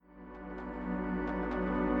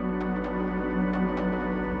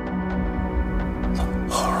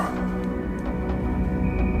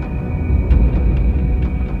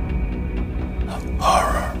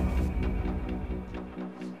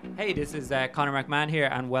Hey, this is Conor McMahon here,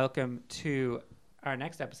 and welcome to our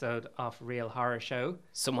next episode of Real Horror Show.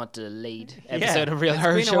 Somewhat delayed episode of Real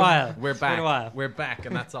Horror It's been Show. a while. We're It's been a while. back. We're back,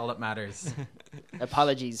 and that's all that matters.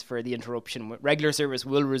 Apologies for the interruption. Regular service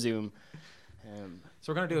will resume.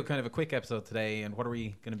 So we're going to do a kind of a quick episode today, and what are we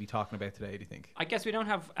going to be talking about today, do you think? I guess we don't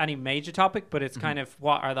have any major topic, but it's kind of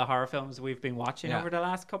what are the horror films we've been watching Yeah. over the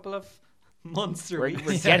last couple of months or We're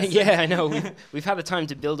weeks. getting, yeah, I know. We've had a time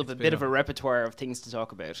to build up a been bit of a- a repertoire of things to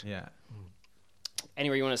talk about. Yeah.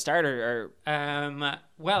 Anywhere you want to start, or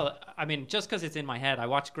Well, I mean, just because it's in my head, I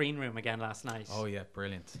watched Green Room again last night. Oh, yeah,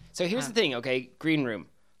 brilliant. so here's the thing, okay? Green Room,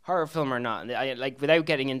 horror film or not? And I like without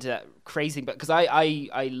getting into that crazy, but because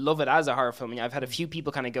I love it as a horror film, and I've had a few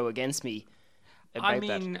people kind of go against me about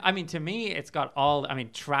that. I mean, to me, it's got all. I mean,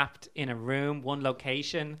 trapped in a room, one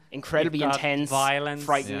location, Incredibly you've got intense, violence,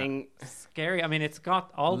 frightening. scary. I mean, it's got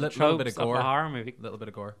all the Little bit tropes of gore. a horror movie. A little bit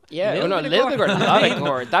of gore. Yeah, Little no, a bit of little bit gore. of gore, a lot of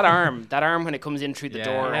gore. That arm when it comes in through the Yeah.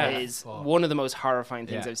 door Yeah. is Oh. one of the most horrifying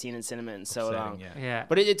things Yeah. I've seen in cinema in so Upsetting, long. yeah. Yeah,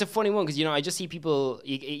 But it's a funny one because I just see people.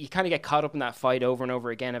 You kind of get caught up in that fight over and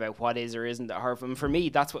over again about what is or isn't a horror film. For me,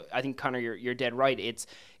 that's what I think. Connor, you're dead right. It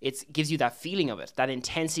gives you that feeling of it, that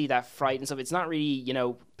intensity, that fright and stuff. It's not really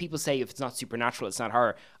people say if it's not supernatural, it's not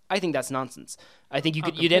horror. I think that's nonsense. I think you'd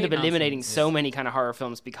end up complete eliminating nonsense, so many kind of horror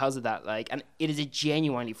films because of that. And it is a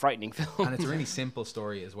genuinely frightening film. And it's a really simple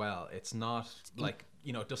story as well. It's not like,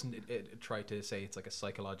 it doesn't it try to say it's like a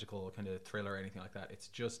psychological kind of thriller or anything like that. It's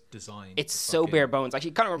just designed. It's to so fucking- bare bones.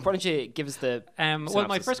 Actually, Connor, why don't you give us the Well, my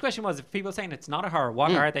synopsis. first question was: if people saying it's not a horror,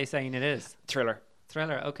 what are they saying it is? thriller?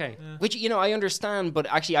 Thriller. Okay. Which I understand, but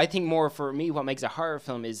actually I think more for me what makes a horror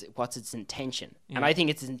film is what's its intention. And Yeah. I think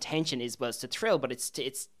its intention is it's to thrill, but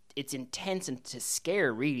it's intense and to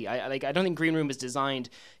scare really. I don't think Green Room is designed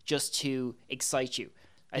just to excite you.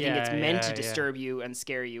 I think it's meant to disturb you and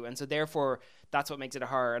scare you, and so therefore that's what makes it a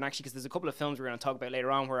horror. And actually, because there's a couple of films we're going to talk about later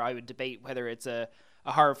on where I would debate whether it's a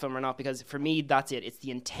horror film or not, because for me that's it. It's the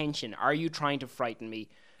intention. Are you trying to frighten me?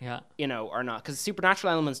 Yeah. Or not? Because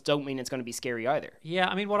supernatural elements don't mean it's going to be scary either. Yeah,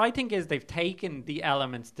 I mean, what I think is they've taken the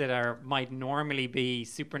elements that might normally be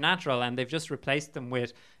supernatural and they've just replaced them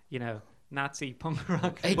with, Nazi punk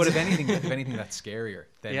rock. But if anything, that's scarier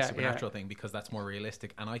than Yeah, the supernatural thing, because that's more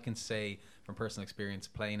realistic. And I can say from personal experience,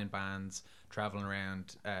 playing in bands, traveling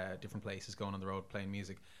around different places, going on the road, playing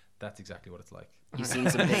music, that's exactly what it's like. He's seen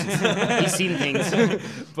some things. He's seen things.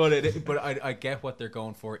 But I get what they're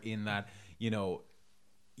going for in that,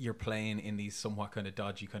 you're playing in these somewhat kind of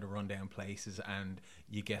dodgy, kind of rundown places, and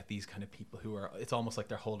you get these kind of people who are, it's almost like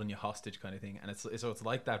they're holding you hostage kind of thing. And it's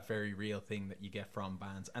like that very real thing that you get from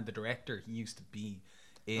bands. And the director, he used to be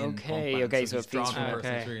in punk bands, so he's it drawn feeds from from- personal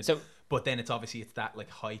okay. experience. So- but then it's that like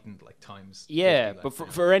heightened like times. Yeah, 50, but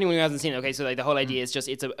like, for anyone who hasn't seen it, okay, so like the whole idea is just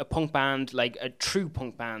it's a punk band, like a true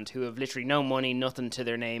punk band who have literally no money, nothing to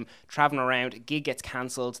their name, traveling around, a gig gets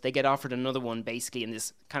cancelled, they get offered another one basically in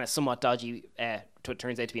this kind of somewhat dodgy, what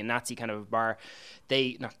turns out to be a Nazi kind of bar.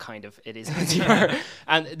 It is a Nazi bar.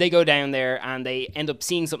 And they go down there and they end up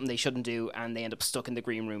seeing something they shouldn't do and they end up stuck in the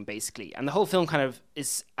green room basically. And the whole film kind of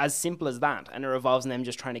is as simple as that, and it revolves on them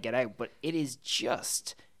just trying to get out, but it is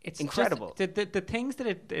just... It's incredible. Just, the things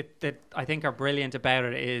that I think are brilliant about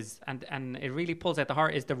it is, and it really pulls out the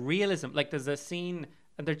heart, is the realism. Like there's a scene,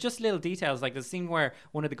 and they're just little details. Like there's a scene where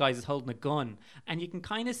one of the guys is holding a gun, and you can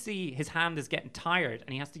kind of see his hand is getting tired,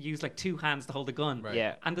 and he has to use like two hands to hold the gun. Right.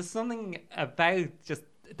 Yeah. And there's something about just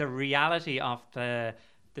the reality of the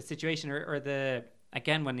situation, or the,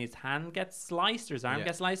 again, when his hand gets sliced or his arm Yeah.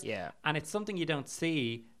 gets sliced. Yeah. And it's something you don't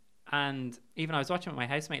see. And even I was watching with my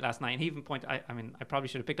housemate last night, and he even pointed, I mean, I probably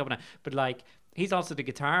should have picked up on it, but like, he's also the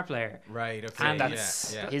guitar player. Right, okay. And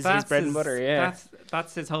that's yeah. his That's bread and butter, yeah.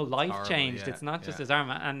 That's his whole life horrible, changed. yeah, It's not just yeah. his arm.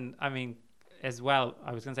 And I mean, as well,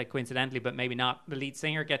 I was going to say coincidentally, but maybe not, the lead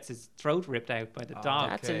singer gets his throat ripped out by the dog.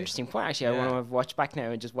 That's an Okay. interesting point. Actually, Yeah. I want to watch back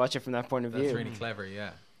now and just watch it from that point of That's view. really clever,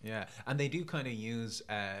 yeah. And they do kind of use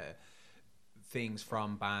things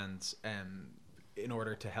from bands in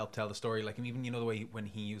order to help tell the story. Like even the way when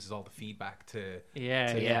he uses all the feedback to Yeah,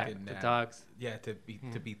 fucking, the dogs.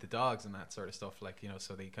 to beat the dogs and that sort of stuff. Like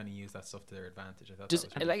so they kind of use that stuff to their advantage. I thought Does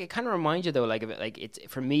that was like it kind of reminds you though, like of it, like it's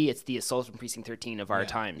for me, it's the Assault on Precinct 13 of our Yeah.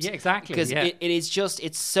 times. Yeah, exactly. Because Yeah. it is just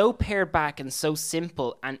it's so pared back and so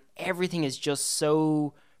simple, and everything is just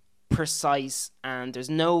so precise, and there's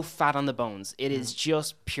no fat on the bones. It is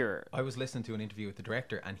just pure. I was listening to an interview with the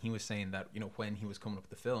director, and he was saying that when he was coming up with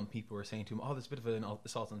the film, people were saying to him, "Oh, there's a bit of an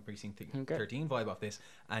Assault on Precinct 13 vibe off this,"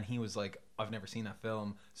 and he was like, "I've never seen that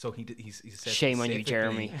film," so he said, Shame on you, specifically,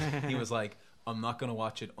 Jeremy. He was like, "I'm not going to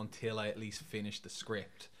watch it until I at least finish the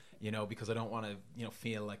script." because I don't want to,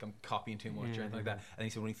 feel like I'm copying too much or anything like that. And he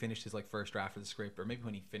said when he finished his like first draft of the script, or maybe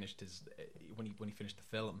when he finished his when he finished the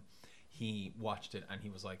film, he watched it and he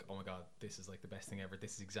was like, oh my god, this is like the best thing ever.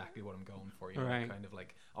 This is exactly what I'm going for. Right. Kind of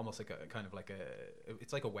like almost like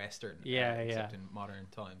it's like a Western. Yeah, except in modern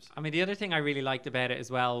times. I mean, the other thing I really liked about it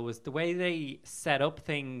as well was the way they set up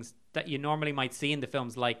things that you normally might see in the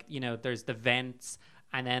films. Like, there's the vents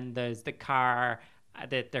and then there's the car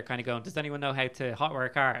that they're kind of going, does anyone know how to hotwire a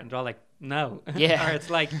car? And they're all like, no. Yeah. Or it's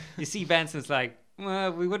like, you see vents and it's like,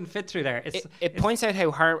 well, we wouldn't fit through there. It points out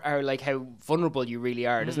how vulnerable you really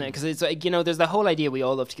are, doesn't it? Because it's like, there's the whole idea we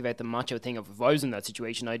all love to give out the macho thing of, if I was in that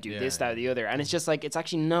situation, I'd do this, that, or the other. And it's just like, it's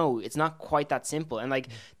actually, no, it's not quite that simple. And like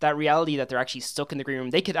that reality that they're actually stuck in the green room,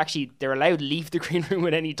 they're allowed to leave the green room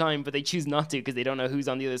at any time, but they choose not to because they don't know who's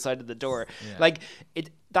on the other side of the door. Yeah. Like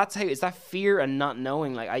it's that fear and not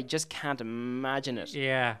knowing. Like, I just can't imagine it.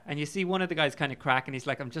 Yeah. And you see one of the guys kind of crack and he's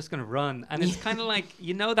like, I'm just going to run. And it's kind of like,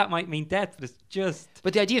 that might mean death, but it's just...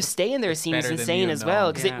 But the idea of staying there seems insane as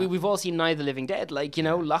well. Because we've all seen Night of the Living Dead. Like,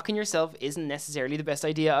 locking yourself isn't necessarily the best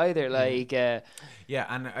idea either. Like... yeah,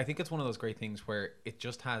 and I think it's one of those great things where it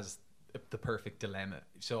just has the perfect dilemma.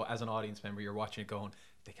 So as an audience member, you're watching it going,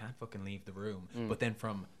 they can't fucking leave the room. But then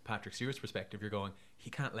from Patrick Stewart's perspective, you're going, he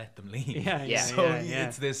can't let them leave.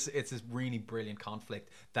 It's this really brilliant conflict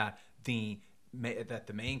that the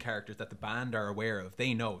main characters, that the band are aware of.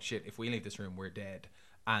 They know, shit, if we leave this room, we're dead.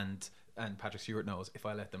 And Patrick Stewart knows, if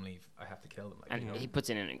I let them leave, I have to kill them. Like, and he puts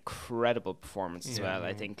in an incredible performance as well.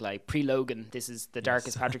 I think, like, pre-Logan, this is the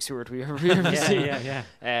darkest Patrick Stewart we've ever seen.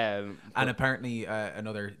 And apparently,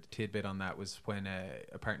 another tidbit on that was when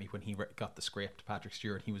he got the script, Patrick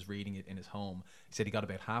Stewart, he was reading it in his home. He said he got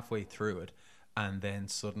about halfway through it, and then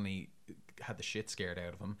suddenly had the shit scared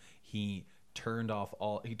out of him. He turned on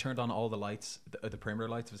all the lights, the perimeter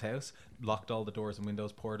lights of his house, locked all the doors and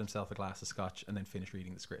windows, poured himself a glass of scotch, and then finished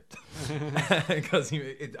reading the script. Because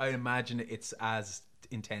I imagine it's as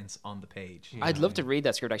intense on the page. I'd love to read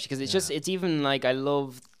that script actually, because it's even like,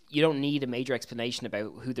 you don't need a major explanation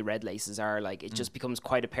about who the Red Laces are. Like, it just becomes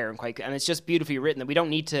quite apparent, and it's just beautifully written that we don't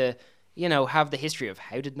need to have the history of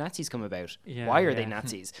how did Nazis come about, why are they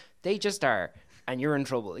Nazis, they just are. And you're in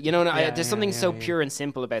trouble. There's something so pure and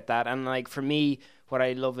simple about that. And like, for me, what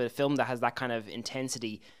I love a film that has that kind of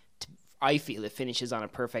intensity, I feel it finishes on a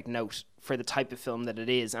perfect note for the type of film that it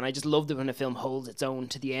is. And I just love that when a film holds its own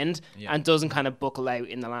to the end and doesn't kind of buckle out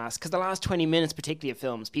in the last. Because the last 20 minutes, particularly of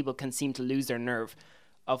films, people can seem to lose their nerve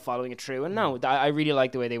of following it through. And no, I really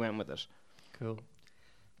like the way they went with it. Cool.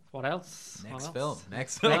 What else?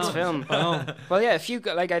 Next film. Oh. Well, yeah, I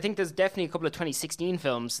think there's definitely a couple of 2016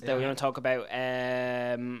 films that we want to talk about.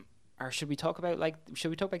 Or should we talk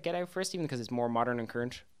about Get Out first, even because it's more modern and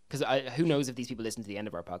current? Because who knows if these people listen to the end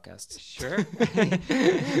of our podcasts? Sure.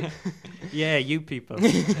 Yeah, you people.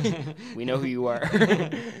 We know who you are.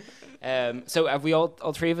 So have we all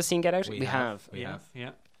three of us seen Get Out? We have. Yeah.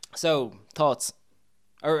 So, thoughts?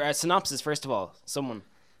 Or synopsis, first of all. Someone.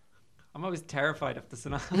 I'm always terrified of the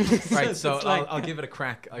synopsis. Right, so I'll give it a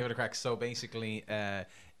crack. So basically,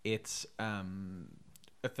 it's a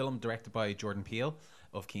film directed by Jordan Peele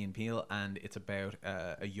of Key and Peele, and it's about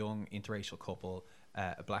a young interracial couple,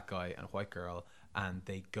 a black guy and a white girl, and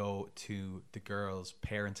they go to the girl's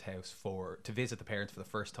parents' house to visit the parents for the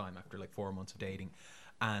first time after like 4 months of dating.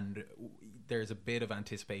 And there's a bit of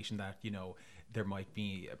anticipation that, there might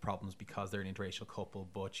be problems because they're an interracial couple,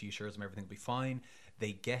 but she assures them everything will be fine.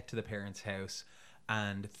 They get to the parents' house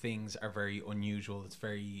and things are very unusual. It's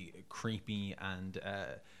very creepy, and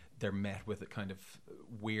they're met with a kind of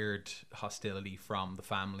weird hostility from the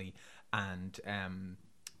family, and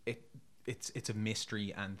it's a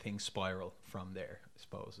mystery, and things spiral from there, I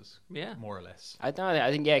suppose, is more or less. I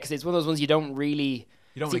think because it's one of those ones you don't really...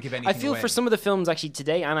 You don't want to give anything I feel away. For some of the films actually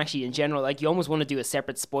today, and actually in general, like, you almost want to do a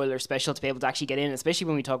separate spoiler special to be able to actually get in, especially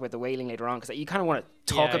when we talk about The Wailing later on, because you kind of want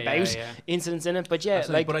to talk about incidents in it. But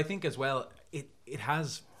but I think as well, it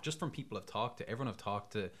has, just from people I've talked to, everyone I've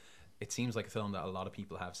talked to, it seems like a film that a lot of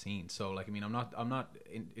people have seen. So like, I mean, I'm not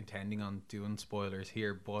intending on doing spoilers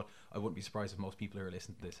here, but I wouldn't be surprised if most people who are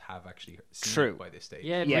listening to this have actually seen it by this stage.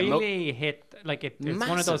 Yeah, it really hit, like, it's massive.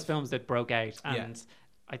 One of those films that broke out, and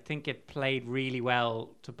I think it played really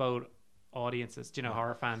well to both audiences,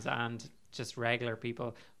 horror fans and just regular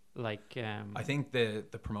people. Like, I think the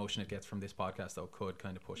promotion it gets from this podcast though could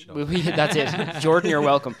kind of push it over. That's it, Jordan. You're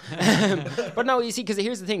welcome. But no, you see, because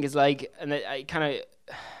here's the thing: is like, and I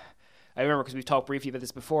remember because we've talked briefly about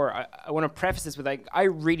this before. I want to preface this with, like, I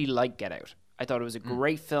really like Get Out. I thought it was a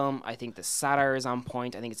great film. I think the satire is on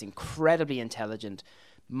point. I think it's incredibly intelligent.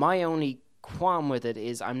 My only qualm with it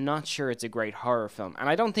is I'm not sure it's a great horror film. And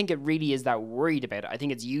I don't think it really is that worried about it. I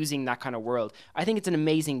think it's using that kind of world. I think it's an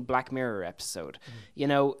amazing Black Mirror episode. You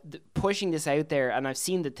know, pushing this out there, and I've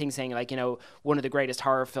seen the thing saying, like, you know, one of the greatest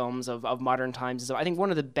horror films of modern times. So I think one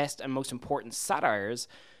of the best and most important satires,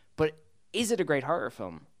 but is it a great horror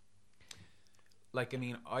film? Like, I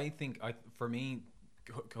mean, I think for me,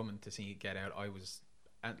 coming to see Get Out, I was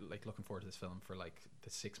like looking forward to this film for like the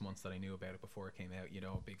 6 months that I knew about it before it came out. You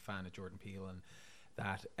know, a big fan of Jordan Peele and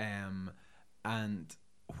that. And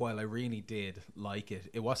while I really did like it,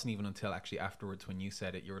 it wasn't even until actually afterwards when you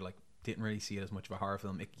said it, you were like, didn't really see it as much of a horror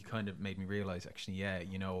film. You kind of made me realize, actually, yeah,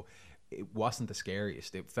 you know, it wasn't the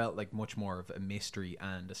scariest. It felt like much more of a mystery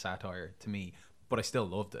and a satire to me, but I still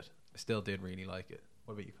loved it. I still did really like it.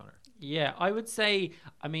 What about you, Connor? Yeah, I would say,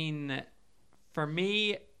 I mean, for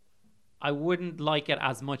me, I wouldn't like it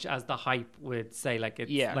as much as the hype would say. Like,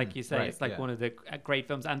 it's like you say, right, it's like one of the great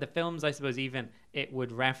films. And the films, I suppose, even it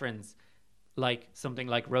would reference like something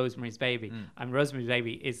like Rosemary's Baby. And Rosemary's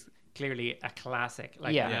Baby is clearly a classic.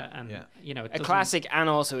 Like, you know, a classic and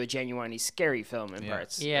also a genuinely scary film in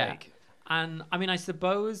parts. Yeah. Like, and I mean, I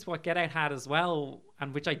suppose what Get Out had as well,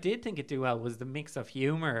 and which I did think it do well, was the mix of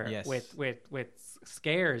humor with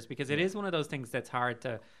scares, because it is one of those things that's hard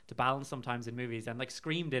to balance sometimes in movies. And like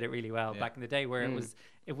Scream did it really well back in the day, where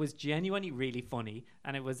it was genuinely really funny,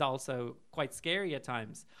 and it was also quite scary at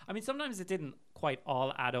times. I mean, sometimes it didn't quite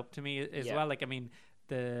all add up to me as well. Like, I mean,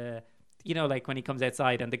 you know, like when he comes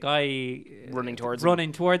outside and the guy running towards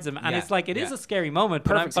him, and it's like it is a scary moment,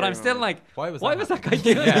 but I'm still like, why was that guy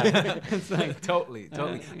doing it? It's like, totally.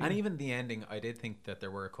 And even the ending, I did think that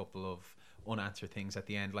there were a couple of unanswered things at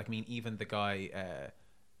the end. Like, I mean, even the guy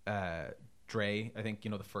Dre, I think,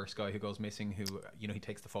 you know, the first guy who goes missing, who, you know, he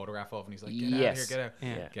takes the photograph of and he's like,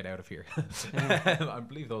 get out of here. I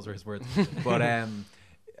believe those are his words. But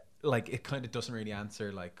like, it kind of doesn't really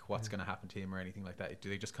answer like what's going to happen to him or anything like that. Do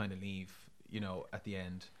they just kind of leave, you know, at the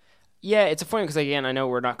end? Yeah, it's a funny, because again, I know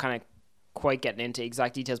we're not kind of quite getting into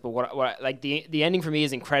exact details, but what like the ending for me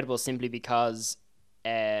is incredible simply because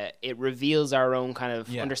it reveals our own kind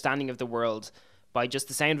of understanding of the world by just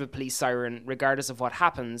the sound of a police siren. Regardless of what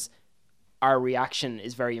happens, our reaction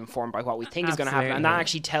is very informed by what we think is going to happen, and that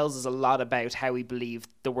actually tells us a lot about how we believe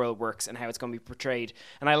the world works and how it's going to be portrayed.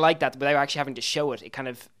 And I like that without actually having to show it.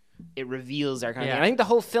 It reveals our kind of thing. And I think the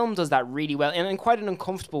whole film does that really well, and in quite an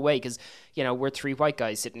uncomfortable way, because, you know, we're three white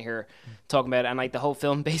guys sitting here talking about it, and like the whole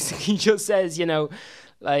film basically just says, you know,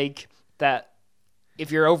 like that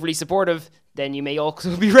if you're overly supportive, then you may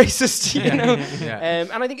also be racist, you know.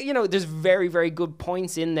 And I think, you know, there's very, very good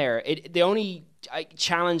points in there. The only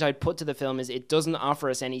challenge I'd put to the film is it doesn't offer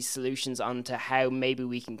us any solutions onto how maybe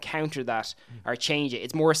we can counter that or change it.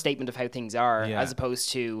 It's more a statement of how things are as opposed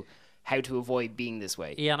to how to avoid being this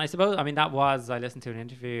way. Yeah, and I suppose, I mean, I listened to an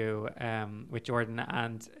interview with Jordan,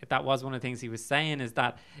 and that was one of the things he was saying, is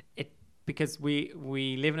that because we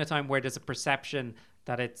live in a time where there's a perception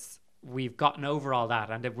that we've gotten over all that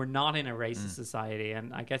and that we're not in a racist society.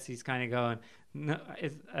 And I guess he's kind of going, no,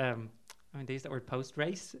 I mean, they use that word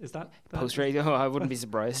post-race. Is that post-race? Oh, I wouldn't be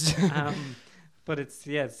surprised. But it's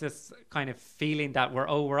just kind of feeling that we're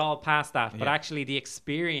all past that. But actually the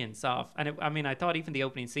experience of, and I mean, I thought even the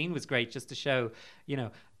opening scene was great, just to show, you know,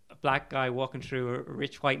 a black guy walking through a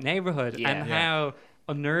rich white neighborhood and how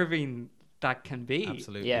unnerving that can be.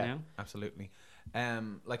 Absolutely. You know? Absolutely.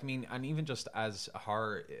 Like, I mean, and even just as a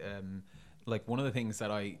horror, like one of the things that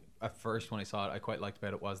at first when I saw it, I quite liked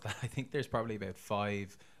about it was that I think there's probably about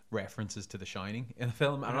 5 references to The Shining in the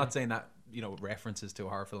film. I'm not saying that, you know, references to a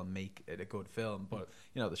horror film make it a good film, but,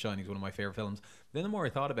 you know, The Shining is one of my favorite films. Then the more I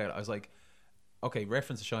thought about it, I was like, okay,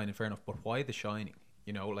 reference The Shining, fair enough, but why The Shining?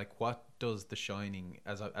 You know, like, what does The Shining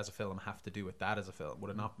as a film have to do with that as a film?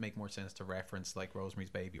 Would it not make more sense to reference like Rosemary's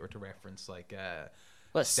Baby, or to reference like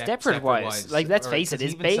well, Stepford Wives. Like, let's face it,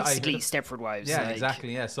 it's basically Stepford Wives. Yeah, like,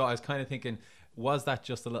 exactly. Yeah. So I was kind of thinking, was that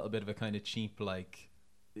just a little bit of a kind of cheap, like,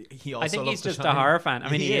 I think he's just a horror fan. I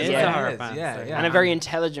mean, he is a horror fan. And a very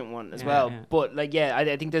intelligent one as well. Yeah. But like,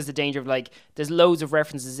 I think there's the danger of like, there's loads of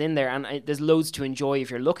references in there, and there's loads to enjoy if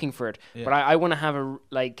you're looking for it. Yeah. But I want to have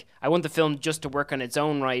I want the film just to work on its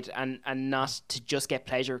own right, and not to just get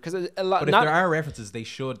pleasure, because a lot. But if there are references, they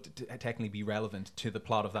should technically be relevant to the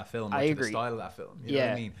plot of that film, or to the style of that film. You know what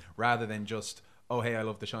I mean? Rather than just, oh, hey, I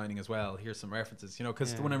love The Shining as well, here's some references, you know,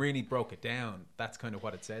 because when I really broke it down, that's kind of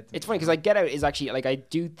what it said to me. It's funny, because like Get Out is actually, like, I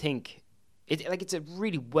do think it's a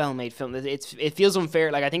really well made film. It feels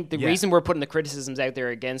unfair. Like I think the reason we're putting the criticisms out there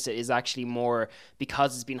against it is actually more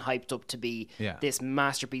because it's been hyped up to be this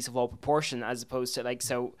masterpiece of all proportion, as opposed to like,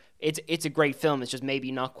 so it's a great film. It's just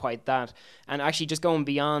maybe not quite that. And actually, just going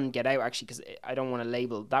beyond Get Out, actually, because I don't want to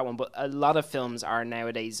label that one, but a lot of films are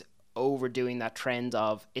nowadays overdoing that trend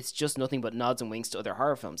of it's just nothing but nods and winks to other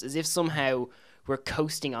horror films, as if somehow we're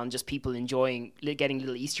coasting on just people enjoying getting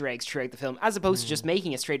little Easter eggs throughout the film, as opposed to just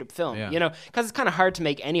making a straight up film. You know, because it's kind of hard to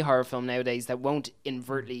make any horror film nowadays that won't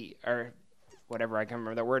inadvertently or whatever, I can't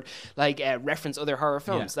remember that word, like reference other horror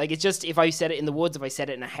films. Like it's just, if I said it in the woods, if I said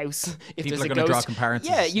it in a house, if people there's are a going to ghost, draw comparisons.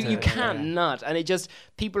 yeah, you can't not. And it just,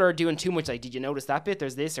 people are doing too much. Like, did you notice that bit?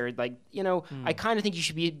 There's this, or like, you know, I kind of think you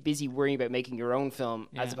should be busy worrying about making your own film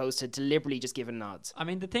as opposed to deliberately just giving nods. I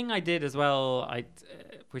mean, the thing I did as well,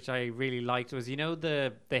 which I really liked, was, you know,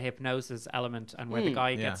 the hypnosis element and where the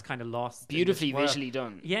guy gets kind of lost. Beautifully visually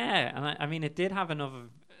done. Yeah, and I mean, it did have enough of,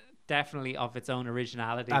 definitely of its own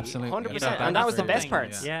originality. Absolutely. 100%. And that was the best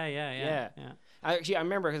parts. Yeah. Actually, I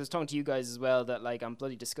remember, because I was talking to you guys as well, that like I'm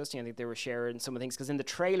bloody disgusting. I think they were sharing some of the things, because in the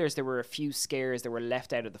trailers there were a few scares that were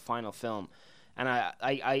left out of the final film. And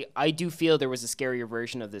I do feel there was a scarier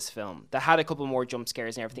version of this film that had a couple more jump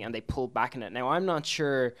scares and everything, and they pulled back in it. Now, I'm not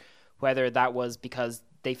sure whether that was because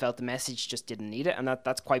they felt the message just didn't need it, and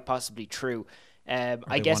that's quite possibly true.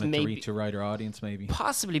 I guess maybe to reach a wider audience, maybe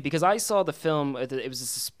possibly, because I saw the film. It was a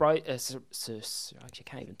surprise. Actually, I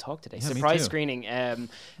can't even talk today. Surprise screening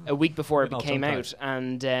a week before it came out,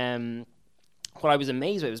 and what I was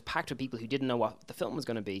amazed with, it was packed with people who didn't know what the film was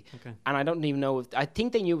going to be. And I don't even know I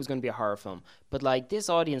think they knew it was going to be a horror film, but like this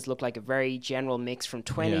audience looked like a very general mix from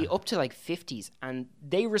 20 up to like 50s, and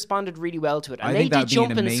they responded really well to it, and they did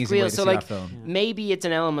jump and squeal. So like maybe it's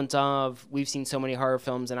an element of, we've seen so many horror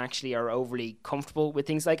films and actually are overly comfortable with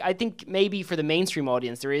things. Like, I think maybe for the mainstream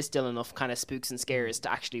audience there is still enough kind of spooks and scares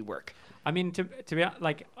to actually work. I mean, to be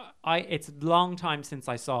like, it's a long time since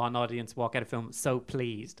I saw an audience walk out of film so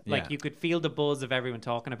pleased. Like, you could feel the buzz of everyone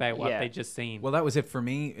talking about what they just seen. Well, that was it for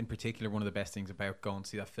me in particular. One of the best things about going to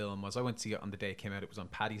see that film was I went to see it on the day it came out. It was on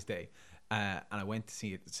Paddy's Day, and I went to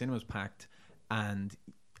see it. The cinema was packed, and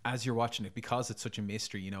as you're watching it, because it's such a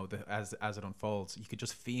mystery, you know, as it unfolds, you could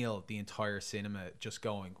just feel the entire cinema just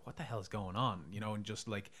going, "What the hell is going on?" You know, and just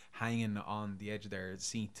like hanging on the edge of their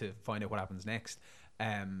seat to find out what happens next.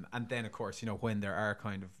 And then, of course, you know, when there are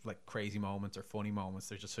kind of like crazy moments or funny moments,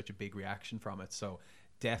 there's just such a big reaction from it. So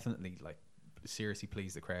definitely, like, seriously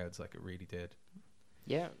pleased the crowds, like it really did.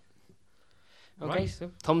 Yeah. Okay, so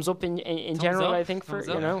thumbs up in general, up. I think, for,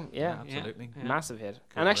 you know, absolutely. Massive hit.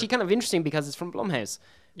 And actually kind of interesting because it's from Blumhouse,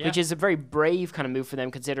 which is a very brave kind of move for them,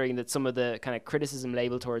 considering that some of the kind of criticism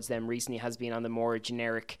labeled towards them recently has been on the more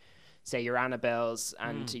generic, say, your Annabelles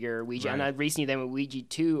and your Ouija. And recently then with Ouija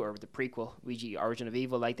 2, or the prequel, Ouija Origin of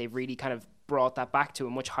Evil, like they've really kind of brought that back to a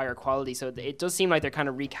much higher quality. So it does seem like they're kind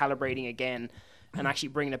of recalibrating again and actually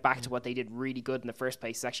bringing it back to what they did really good in the first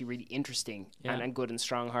place. It's actually really interesting and good and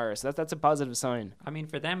strong horror. So that's a positive sign. I mean,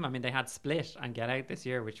 for them, I mean, they had Split and Get Out this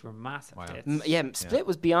year, which were massive hits. Split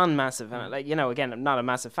was beyond massive. And like, you know, again, I'm not a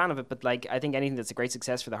massive fan of it, but like, I think anything that's a great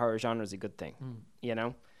success for the horror genre is a good thing, you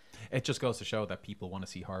know? It just goes to show that people want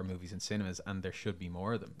to see horror movies in cinemas, and there should be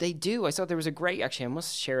more of them. They do. I saw there was a great, actually, I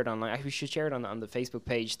must share it online. We should share it on the Facebook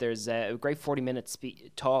page. There's a great 40-minute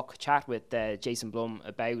chat with Jason Blum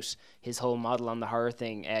about his whole model on the horror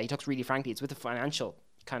thing. He talks really frankly. It's with a financial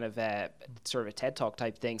kind of sort of a TED Talk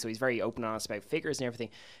type thing. So he's very open and honest about figures and everything.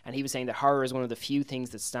 And he was saying that horror is one of the few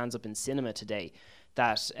things that stands up in cinema today.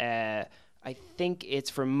 That I think it's,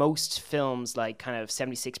 for most films, like kind of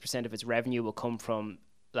 76% of its revenue will come from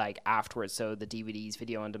like afterwards, so the DVDs,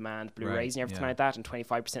 video on demand, Blu-rays and everything like that, and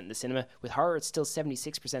 25% in the cinema. With horror, it's still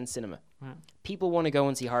 76% cinema. People want to go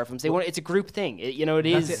and see horror films. It's a group thing. It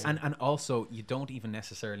is. And also, you don't even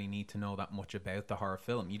necessarily need to know that much about the horror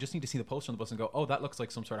film. You just need to see the poster on the bus and go, oh, that looks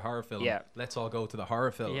like some sort of horror film. Let's all go to the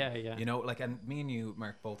horror film. You know, like, and me and you,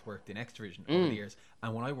 Mark, both worked in X-Division over the years,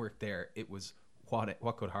 and when I worked there, it was,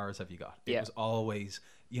 what good horrors have you got? It was always,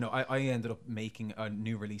 you know, I ended up making a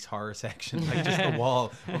new release horror section, like just a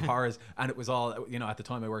wall of horrors, and it was all, you know, at the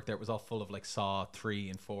time I worked there, it was all full of like Saw 3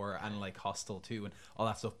 and 4 and like Hostel 2 and all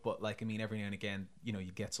that stuff. But like, I mean, every now and again, you know,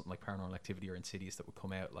 you get something like Paranormal Activity or Insidious that would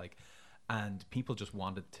come out, like, and people just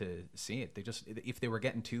wanted to see it. They just, if they were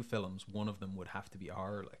getting two films, one of them would have to be a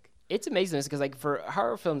horror, like. It's amazing because, like, for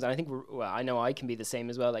horror films, and I think I know I can be the same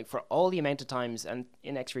as well. Like, for all the amount of times, and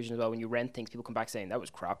in X-Division as well, when you rent things, people come back saying that was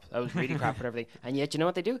crap, that was really crap, and everything. And yet, you know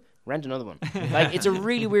what they do? Rent another one. Like, it's a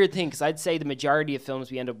really weird thing, because I'd say the majority of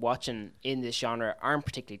films we end up watching in this genre aren't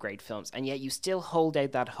particularly great films, and yet you still hold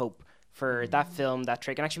out that hope for that film, that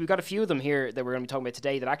trick. And actually, we've got a few of them here that we're going to be talking about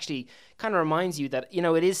today that actually kind of reminds you that, you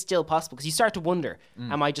know, it is still possible, because you start to wonder,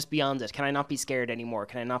 am I just beyond it? Can I not be scared anymore?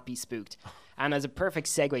 Can I not be spooked? And as a perfect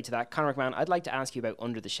segue to that, Conor McMahon, I'd like to ask you about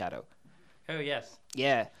Under the Shadow. Oh, yes.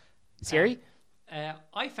 Yeah. Scary?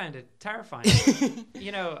 I found it terrifying.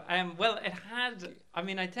 You know, well, it had, I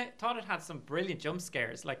mean, thought it had some brilliant jump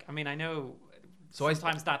scares. Like, I mean, I know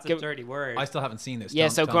sometimes that's a dirty word. I still haven't seen this. Yeah,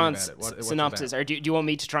 so go on, synopsis. Or do you want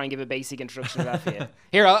me to try and give a basic introduction to that for you?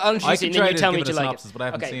 Here, I'll introduce you and then you tell me what you like it. But I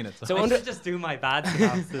haven't seen it. So I should just do my bad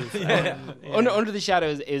synopsis. Under the Shadow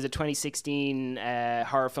is a 2016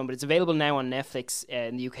 horror film, but it's available now on Netflix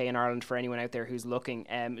in the UK and Ireland for anyone out there who's looking.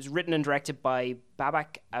 It was written and directed by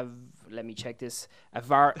Babak let me check this.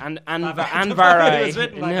 Anvar. It was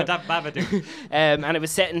written by Babadook. And it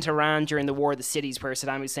was set in Tehran during the War of the Cities, where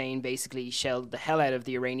Saddam Hussein basically shelled the hell out of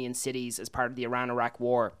the Iranian cities as part of the Iran-Iraq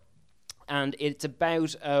War. And it's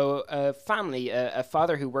about a family, a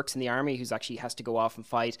father who works in the army, who's actually has to go off and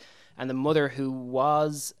fight, and the mother who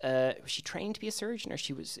was she trained to be a surgeon, or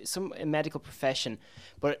she was a medical profession,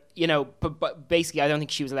 but you know, but basically, I don't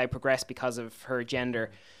think she was allowed to progress because of her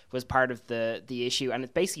gender. Was part of the issue, and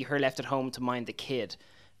it's basically her left at home to mind the kid,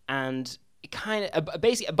 and it kind of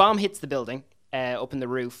basically a bomb hits the building up in the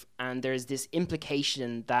roof, and there's this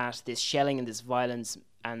implication that this shelling and this violence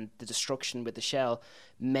and the destruction with the shell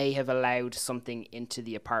may have allowed something into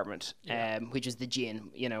the apartment, which is the jinn,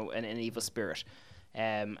 you know, an evil spirit,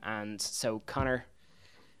 and so Conor.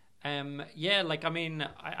 Yeah, like, I mean,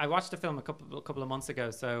 I watched the film a couple of months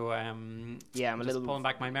ago, so yeah, I'm a little pulling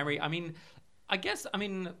back my memory. I mean,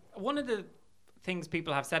 one of the things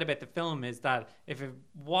people have said about the film is that if it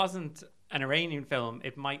wasn't an Iranian film,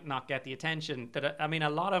 it might not get the attention. I mean, a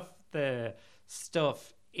lot of the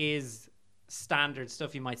stuff is standard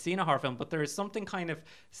stuff you might see in a horror film, but there is something kind of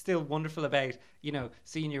still wonderful about, you know,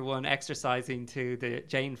 Senior One exercising to the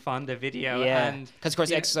Jane Fonda video. Yeah, because of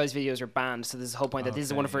course exercise videos are banned, so there's the whole point that this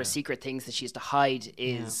is one of her secret things that she has to hide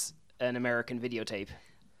is an American videotape.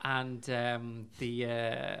 And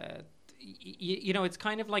you know, it's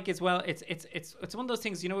kind of like, as well, it's one of those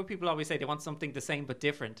things, you know, where people always say they want something the same but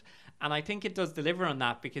different, and I think it does deliver on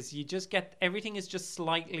that, because you just get, everything is just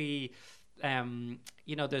slightly,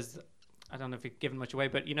 you know, there's, I don't know if you've given much away,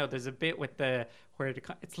 but you know, there's a bit with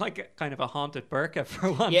it's like a kind of a haunted burqa,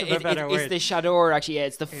 for want of a better word. It's the chador, actually. Yeah,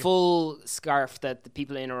 it's the full scarf that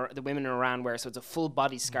the women in Iran wear, so it's a full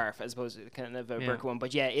body scarf as opposed to kind of a burqa one.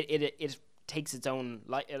 But yeah, it takes its own,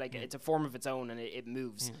 like it's a form of its own, and it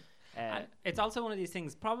moves. Yeah. It's also one of these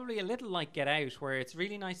things, probably a little like Get Out, where it's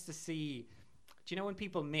really nice to see, do you know, when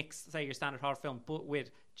people mix, say, your standard horror film but with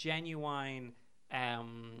genuine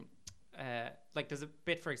like, there's a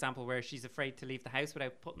bit, for example, where she's afraid to leave the house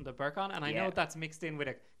without putting the burqa on, and I know that's mixed in with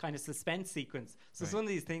a kind of suspense sequence, so it's one of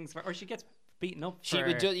these things where, or she gets beaten up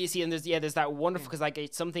you see, and there's that wonderful, because like,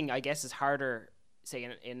 it's something I guess is harder, say,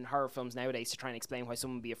 in horror films nowadays, to try and explain why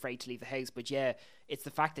someone would be afraid to leave the house. But yeah, it's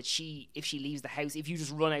the fact that if she leaves the house, if you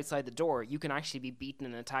just run outside the door, you can actually be beaten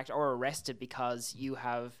and attacked or arrested, because you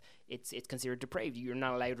have, it's considered depraved. You're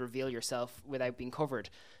not allowed to reveal yourself without being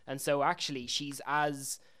covered. And so actually she's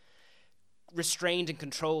as restrained and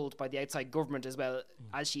controlled by the outside government as well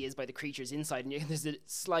as she is by the creatures inside. And there's a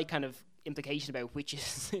slight kind of implication about which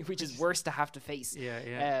is worse to have to face.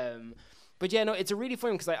 But yeah, no, it's a really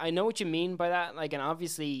fun, because I know what you mean by that. Like, and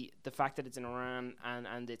obviously the fact that it's in Iran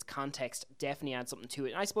and its context definitely adds something to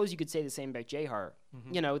it. And I suppose you could say the same about J-horror.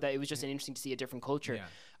 You know, that it was just interesting to see a different culture. Yeah.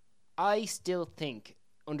 I still think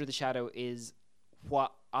Under the Shadow is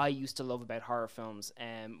what I used to love about horror films.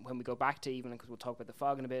 When we go back to, even, because we'll talk about The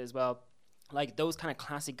Fog in a bit as well, like those kind of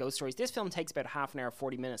classic ghost stories. This film takes about half an hour,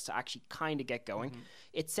 40 minutes to actually kind of get going.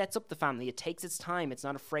 It sets up the family. It takes its time. It's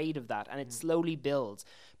not afraid of that. And it slowly builds.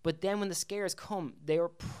 But then when the scares come, they are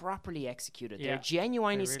properly executed. They're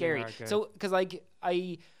genuinely scary. So, because like,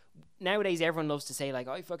 nowadays everyone loves to say, like,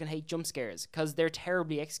 I fucking hate jump scares, because they're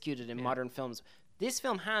terribly executed in modern films. This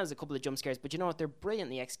film has a couple of jump scares, but you know what? They're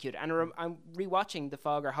brilliantly executed. And I'm rewatching The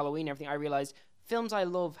Fog or Halloween and everything. I realized films I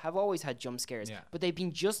love have always had jump scares, but they've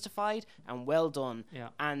been justified and well done,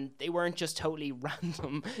 and they weren't just totally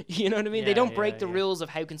random. You know what I mean? They don't break the rules of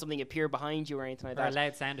how can something appear behind you or anything like that. Or a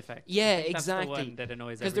loud sound effect. Yeah, exactly. That's the one that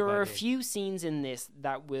annoys everybody. Because there are a few scenes in this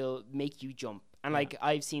that will make you jump. And like,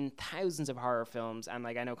 I've seen thousands of horror films, and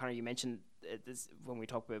like, I know, Conor, you mentioned this when we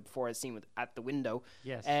talked about before, a scene with At the Window.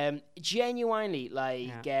 Yes. Genuinely,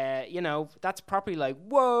 like, you know, that's properly like,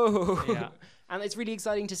 whoa. Yeah. And it's really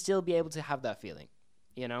exciting to still be able to have that feeling,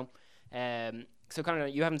 you know. So Connor,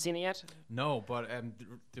 you haven't seen it yet? No, but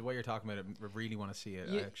the way you're talking about it, I really want to see it.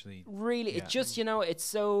 I actually Really, yeah. it just, it's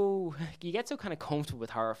so, you get so kind of comfortable with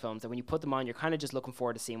horror films that when you put them on, you're kind of just looking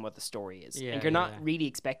forward to seeing what the story is. Yeah, and you're not yeah. really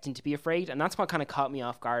expecting to be afraid. And that's what kind of caught me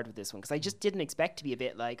off guard with this one, because I just didn't expect to be a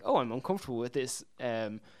bit like, oh, I'm uncomfortable with this.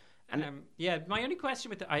 Yeah, my only question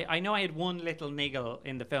with I know I had one little niggle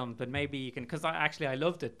in the film, but maybe you can, because I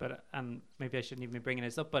loved it, but maybe I shouldn't even be bringing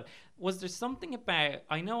this up. But was there something about?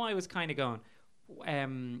 I know I was kind of going.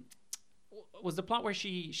 Was the plot where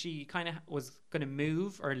she kind of was going to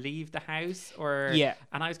move or leave the house, or Yeah.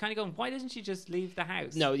 And I was kind of going, why doesn't she just leave the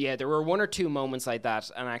house? No, yeah, there were one or two moments like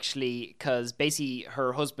that, and actually, because basically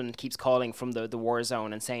her husband keeps calling from the war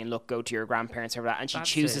zone and saying, "Look, go to your grandparents," or that, and she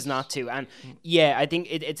That's chooses it. not to. And yeah, I think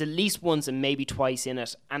it's at least once and maybe twice in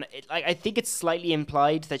it, and I think it's slightly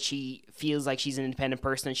implied that she feels like she's an independent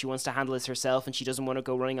person and she wants to handle this herself, and she doesn't want to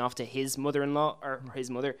go running off to his mother-in-law or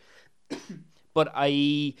his mother. But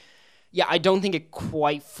I don't think it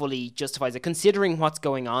quite fully justifies it, considering what's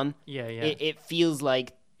going on. Yeah. It feels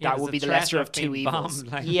like that there's would a be the threat lesser of two being evils.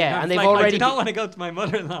 bombed, like, Yeah, and they've like, already I do not want to go to my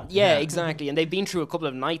mother-in-law. Yeah, exactly. And they've been through a couple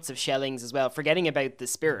of nights of shellings as well, forgetting about the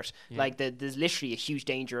spirit. Yeah. Like, there's literally a huge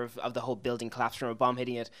danger of the whole building collapse from a bomb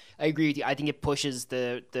hitting it. I agree with you. I think it pushes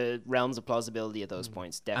the realms of plausibility at those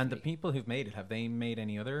points, definitely. And the people who've made it, have they made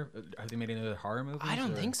any other horror movies? I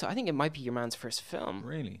don't think so. I think it might be your man's first film.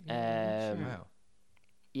 Really? Um, Wow.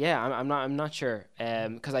 Yeah, I'm not sure.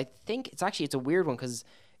 Because I think it's a weird one, because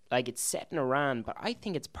like it's set in Iran, but I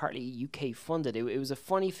think it's partly UK funded. It was a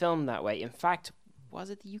funny film that way. In fact, was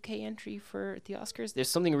it the UK entry for the Oscars? There's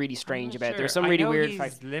something really strange about it. There's some really weird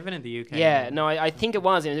fact. He's living in the UK. Yeah, no, I think it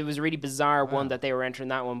was. And it was a really bizarre one that they were entering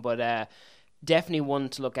that one, but definitely one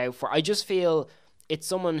to look out for. I just feel it's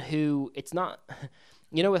someone who, it's not...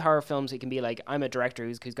 You know, with horror films, it can be like, I'm a director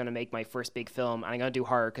who's going to make my first big film, and I'm going to do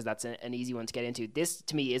horror because that's an easy one to get into. This,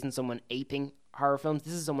 to me, isn't someone aping horror films.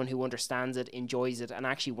 This is someone who understands it, enjoys it, and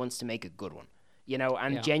actually wants to make a good one.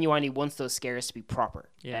 And genuinely wants those scares to be proper.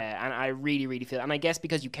 Yeah. And I really, really feel... And I guess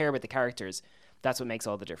because you care about the characters, that's what makes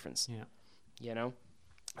all the difference. Yeah.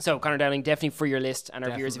 So, Connor Dowling, definitely for your list, and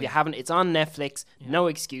our viewers, if you haven't, it's on Netflix. No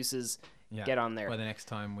excuses. Yeah. Get on there. By the next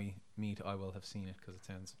time we meet, I will have seen it, because it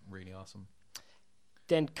sounds really awesome.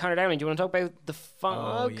 Then, Connor Dowling, do you want to talk about The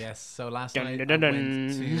Fog? Oh, yes. So last Dun, night dun,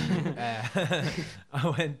 dun, I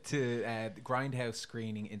went to the Grindhouse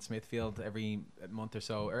screening in Smithfield every month or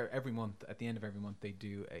so, or every month. At the end of every month, they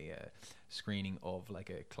do a screening of like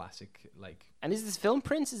a classic, like. And is this film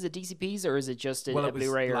prints? Is it DCPs or is it just a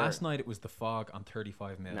Blu-ray? Last night it was The Fog on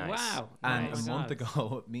 35mm. Nice. Wow. And Nice. a month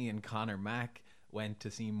ago, me and Connor Mack went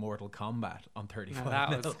to see Mortal Kombat on 35.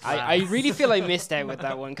 that was I really feel I missed out with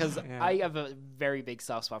that one, because Yeah. I have a very big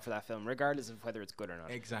soft spot for that film, regardless of whether it's good or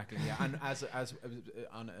not. Exactly, yeah. And as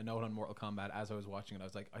on a note on Mortal Kombat, as I was watching it, I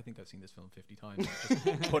was like, I think I've seen this film 50 times.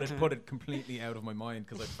 Just put it completely out of my mind,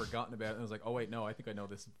 because I'd forgotten about it. And I was like, oh wait, no, I think I know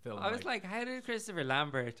this film. I was like, how did Christopher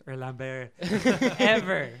Lambert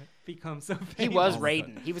ever become so famous? He was Oh my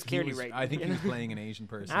Raiden. God. He was clearly Raiden. I think he was playing an Asian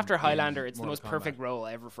person. After in Highlander, it's the Mortal most Kombat. perfect role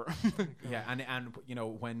ever for him. Yeah, and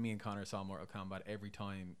when me and Connor saw Mortal Kombat, every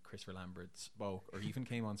time Christopher Lambert spoke or even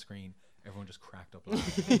came on screen, everyone just cracked up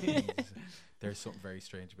laughing. There's something very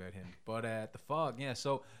strange about him. But The Fog, yeah.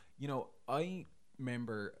 So I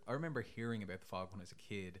remember hearing about The Fog when I was a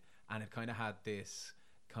kid, and it kind of had this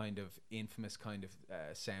kind of infamous kind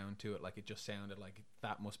of sound to it. Like, it just sounded like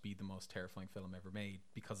that must be the most terrifying film ever made,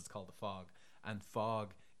 because it's called The Fog, and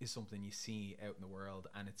fog is something you see out in the world,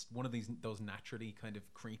 and it's one of those naturally kind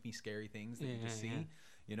of creepy, scary things that you just see,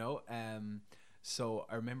 so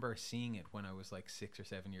I remember seeing it when I was like 6 or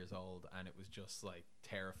 7 years old, and it was just like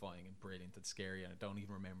terrifying and brilliant and scary, and I don't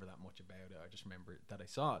even remember that much about it. I just remember that I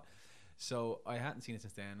saw it. So I hadn't seen it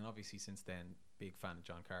since then, and obviously since then, big fan of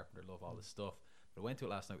John Carpenter, love all this stuff. But I went to it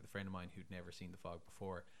last night with a friend of mine who'd never seen The Fog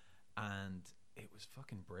before, and it was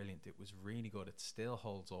fucking brilliant. It was really good. It still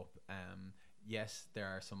holds up. Yes, there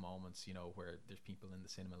are some moments, where there's people in the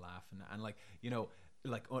cinema laughing, and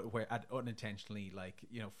where unintentionally,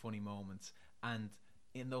 funny moments. And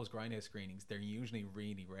in those Grindhouse screenings, they're usually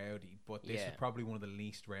really rowdy, but this is probably one of the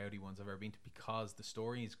least rowdy ones I've ever been to, because the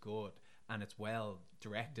story is good and it's well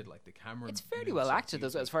directed. Like, the camera, It's fairly well acted,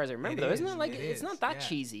 as far as I remember, though, isn't it? Like, it's not that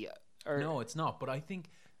cheesy. No, it's not. But I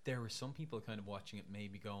think there were some people kind of watching it,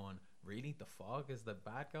 maybe going, really, The Fog is the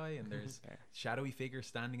bad guy, and there's shadowy figures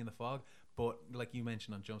standing in the fog. But like you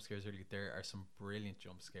mentioned on jump scares earlier, there are some brilliant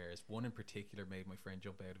jump scares. One in particular made my friend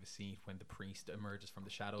jump out of his seat when the priest emerges from the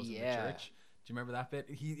shadows in the church. Do you remember that bit?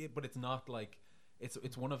 But it's not like,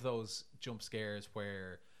 it's one of those jump scares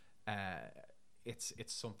where it's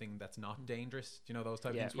something that's not dangerous. You know, those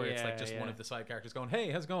type of Yeah. things where it's like just one Yeah. of the side characters going, "Hey,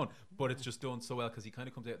 how's it going?" But it's just done so well because he kind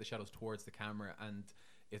of comes out of the shadows towards the camera, and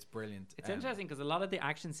it's brilliant. It's interesting because a lot of the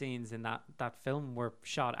action scenes in that film were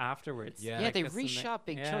shot afterwards. Yeah. Yeah, Like they this and reshot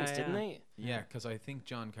big yeah, chunks, didn't yeah. they? Yeah, because I think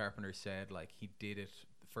John Carpenter said like he did it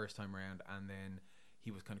the first time around, and then he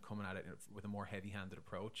was kind of coming at it with a more heavy-handed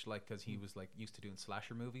approach, like because he was like used to doing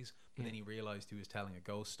slasher movies, but then he realized he was telling a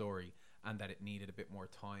ghost story and that it needed a bit more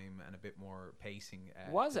time and a bit more pacing.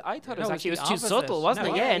 Was it? I thought No, it was it's actually it the was too opposite. subtle, wasn't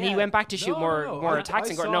No, it? Yeah, yeah, and he yeah. went back to shoot more attacks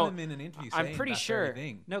and I go. saw No, him in an interview I'm saying pretty that sure. very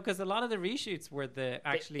thing. No, because a lot of the reshoots were it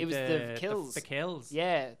was the kills. The kills.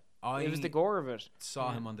 yeah, I it was the gore of it.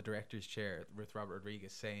 saw Yeah. him on the director's chair with Robert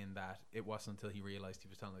Rodriguez saying that it wasn't until he realized he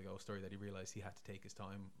was telling the ghost story that he realized he had to take his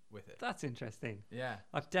time with it. That's interesting. Yeah.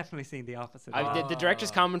 I've definitely seen the opposite. The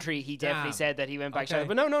director's commentary, he definitely Damn. said that he went back to Okay. it.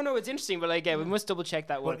 But no, it's interesting. But like, yeah, we must double check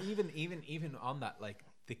that one. But even on that, like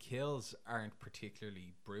the kills aren't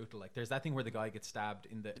particularly brutal. Like there's that thing where the guy gets stabbed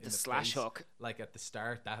in the slash face, hook. like at the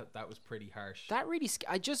start. That was pretty harsh. That really,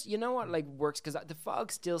 I just, you know what, like works because the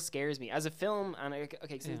fog still scares me as a film. And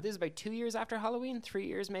okay, so Yeah. this is about 2 years after Halloween, 3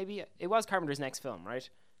 years maybe. It was Carpenter's next film, right?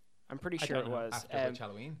 I'm pretty I sure don't it know. was. After which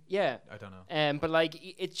Halloween? Yeah. I don't know. But like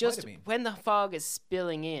it's just have been. when the fog is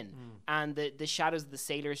spilling in and the shadows of the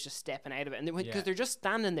sailors just stepping out of it, and because Yeah. they're just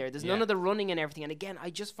standing there, there's none Yeah. of the running and everything. And again, I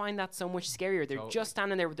just find that so much scarier. They're Totally. just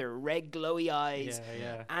standing there with their red glowy eyes,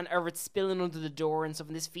 Yeah. and or it's spilling under the door and stuff.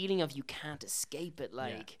 And this feeling of you can't escape it,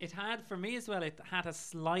 like. It had, for me as well, it had a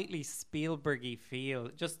slightly Spielbergy feel.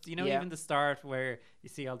 Just, Yeah. even the start where you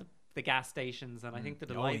see all the gas stations, and I think that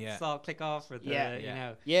the Oh, lights yeah. all click off, or the, Yeah. you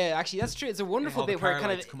know. Yeah, actually, that's true. It's a wonderful All the bit where car it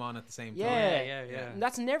kind lights of come on at the same time. yeah, Yeah. And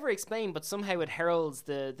that's never explained, but somehow it heralds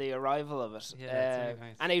the arrival of it. Yeah, it's really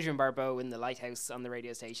nice. And Adrian Barbeau in the lighthouse on the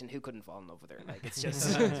radio station, who couldn't fall in love with her? Like it's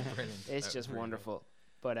just, Brilliant. it's That was just really wonderful.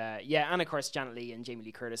 But yeah, and of course Janet Leigh and Jamie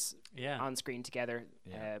Lee Curtis Yeah. on screen together,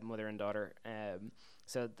 Yeah. mother and daughter.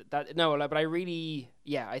 So that no, like, but I really,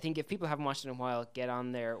 yeah, I think if people haven't watched it in a while, get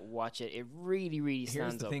on there, watch it. It really, really Here's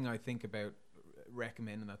stands the up. thing I think about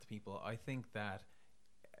recommending that to people. I think that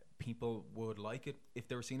people would like it if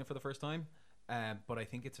they were seeing it for the first time. But I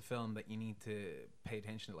think it's a film that you need to pay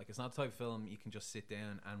attention to. Like, it's not the type of film you can just sit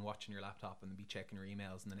down and watch on your laptop and be checking your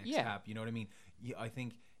emails in the next Yeah. tab. You know what I mean? I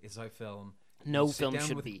think it's a type of film. No you sit film down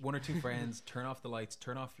should with be. one or two friends, turn off the lights,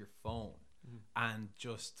 turn off your phone, and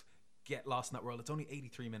just get lost in that world. It's only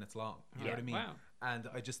 83 minutes long. You know Yeah. what I mean? Wow. And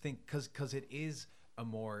I just think because it is a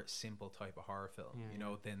more simple type of horror film, you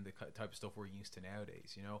know, than the type of stuff we're used to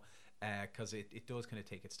nowadays, you know, because it does kind of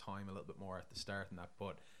take its time a little bit more at the start and that.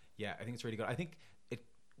 But yeah, I think it's really good. I think it,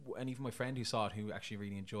 and even my friend who saw it, who actually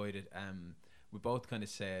really enjoyed it, we both kind of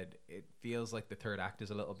said it feels like the third act is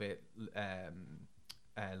a little bit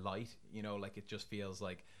light, you know, like it just feels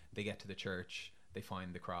like they get to the church, they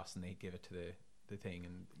find the cross, and they give it to the thing,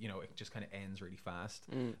 and you know, it just kind of ends really fast.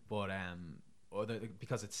 But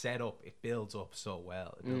because it's set up, it builds up so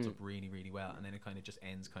well. It builds up really, really well, and then it kind of just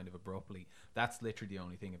ends kind of abruptly. That's literally the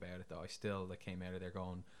only thing about it, though. I still came out of there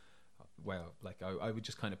going, well, like I would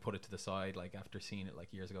just kind of put it to the side, like after seeing it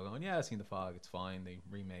like years ago, going, yeah, I've seen The Fog, it's fine. They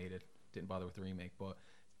remade it, didn't bother with the remake, but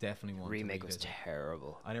definitely one Remake to was revisit.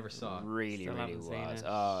 terrible. I never saw it. Really, Still really haven't seen was.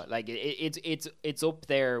 it. Like it's up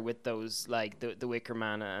there with those, like the Wicker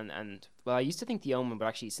Man and well, I used to think The Omen, but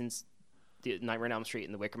actually since the Nightmare on Elm Street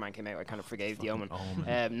and The Wicker Man came out, I kind of forgave The Omen.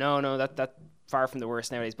 No, that far from the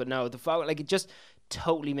worst nowadays. But no, the Fog, like, it just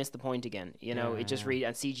totally missed the point again. You know, it just really,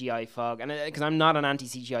 and CGI fog, and because I'm not an anti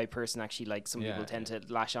CGI person, actually, like some people tend to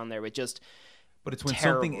lash on there with just. But it's when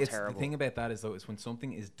terrible, something. It's terrible. the thing about that is though, it's when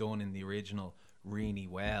something is done in the original really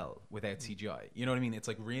well without CGI. You know what I mean? It's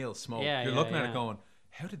like real smoke. Yeah, You're yeah, looking at yeah. it going,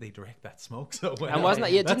 how did they direct that smoke so well? And wasn't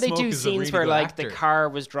that? Yeah, didn't they smoke do is a scenes really where good like actor. the car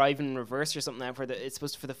was driving in reverse or something like that, it's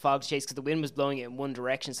supposed for the fog to chase because the wind was blowing it in one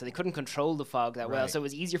direction, so they couldn't control the fog that well. Right. So it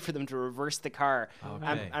was easier for them to reverse the car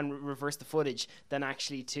Okay. and reverse the footage than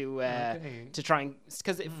actually to Okay. to try and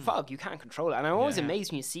because fog you can't control it. And I'm always Yeah.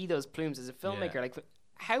 amazed when you see those plumes as a filmmaker, Yeah. like.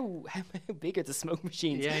 How big are the smoke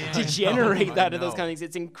machines Yeah, yeah. to I know, generate I that and those know. kind of things?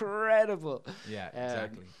 It's incredible. Yeah,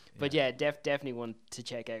 exactly. But yeah, definitely one to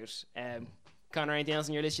check out. Connor, anything else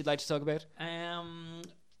on your list you'd like to talk about?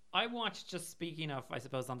 I watched, just speaking of, I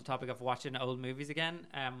suppose, on the topic of watching old movies again,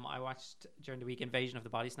 I watched during the week Invasion of the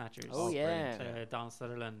Body Snatchers. Oh, yeah. brilliant, Donald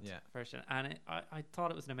Sutherland Yeah. version. And I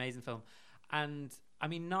thought it was an amazing film. And I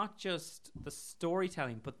mean, not just the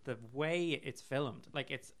storytelling, but the way it's filmed.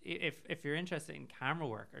 Like, it's if you're interested in camera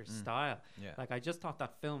work or style, Yeah. like, I just thought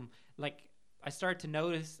that film, like, I started to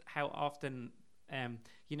notice how often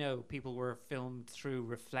you know, people were filmed through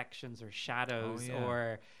reflections or shadows Oh, yeah.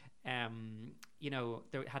 or you know,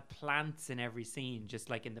 they had plants in every scene, just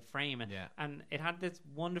like in the frame, and Yeah. and it had this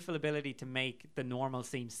wonderful ability to make the normal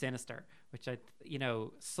seem sinister, which you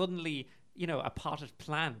know, suddenly, you know, a potted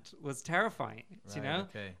plant was terrifying, you Right, know,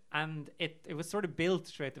 okay. and it was sort of built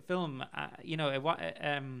throughout the film, you know,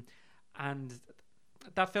 and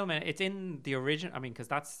that film, it's in the original. I mean, because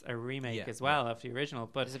that's a remake Yeah, as well of the original,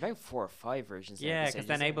 but There's about 4 or 5 versions. now yeah, at this because stage,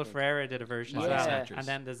 then isn't Abel there, I think? Ferreira did a version as Body well, Snatchers. and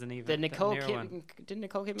then there's an even The Nicole newer one. didn't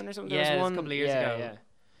Nicole Kidman or something? Yeah, There it was was one a couple of years yeah, ago. Yeah.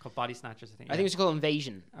 Called Body Snatchers, I think. I think it was called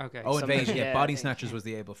Invasion. Okay. Oh, Something- Invasion. Yeah, yeah, Body I think. Snatchers was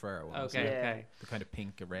the Abel Ferrara one. wasn't Okay. it? Yeah. Okay. The kind of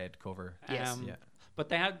pink and red cover. Yes. Yeah. But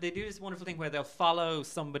they do this wonderful thing where they'll follow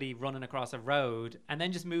somebody running across a road and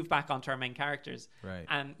then just move back onto our main characters. Right.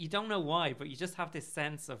 And you don't know why, but you just have this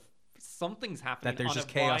sense of something's happening. That there's on just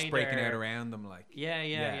a chaos breaking out wider- around them, like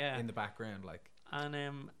Yeah. in the background, like.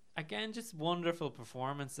 And again, just wonderful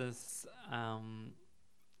performances.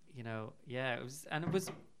 You know, yeah,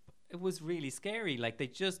 it was really scary. Like they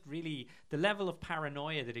just really, the level of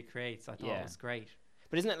paranoia that it creates, I thought Yeah. was great.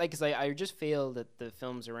 But isn't it like, because I just feel that the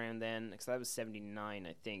films around then, because that was 79,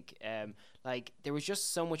 I think, like there was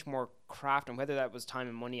just so much more craft, and whether that was time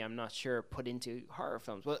and money, I'm not sure, put into horror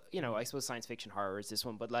films. Well, you know, I suppose science fiction horror is this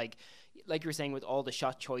one, but like you were saying, with all the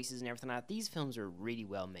shot choices and everything like that, these films are really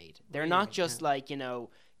well made. They're not Really, just like, you know,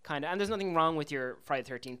 kind of, and there's nothing wrong with your Friday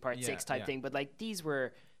the 13th Part Yeah, 6 type yeah. thing, but like these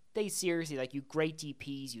were, they seriously, like, you great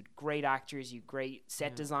DPs, you great actors, you great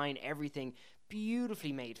set design, everything.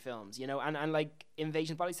 Beautifully made films, you know, and like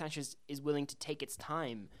Invasion Body Snatchers is willing to take its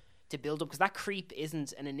time to build up, because that creep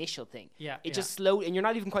isn't an initial thing. Yeah, It yeah. just slow, and you're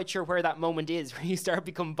not even quite sure where that moment is where you start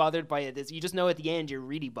becoming bothered by it. You just know at the end you're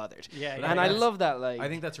really bothered. Yeah, But yeah. And I that's- love that. Like, I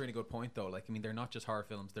think that's a really good point, though. Like, I mean, they're not just horror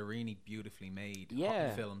films; they're really beautifully made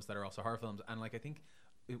Yeah. films that are also horror films. And like, I think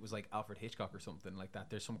it was like Alfred Hitchcock or something like that.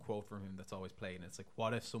 There's some quote from him that's always played, and it's like,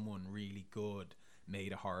 "What if someone really good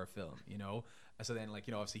made a horror film?" You know. And so then, like,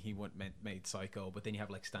 you know, obviously he made Psycho, but then you have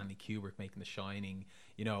like Stanley Kubrick making The Shining.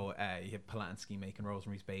 You know, you have Polanski making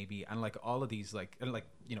Rosemary's Baby, and like all of these, like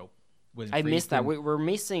you know. William I missed that. Friedkin- We're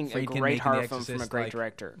missing a Friedkin great making The horror film from a Exorcist, great like-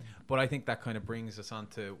 director. But I think that kind of brings us on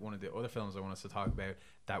to one of the other films I want us to talk about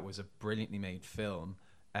that was a brilliantly made film,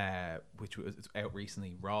 which was out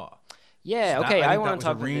recently, Raw. Yeah, So that- okay, I think want that to was talk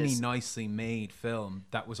a about really this. nicely made film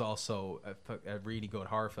that was also a really good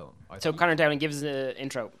horror film. I So thought. Connor Dowling, give us an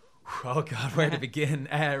intro. Oh God, where to begin?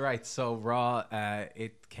 Right, so Raw,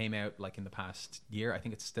 it came out like in the past year. I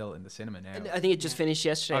think it's still in the cinema now. I think it just finished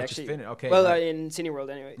yesterday. Oh, it just actually, finished, okay, Well, right. in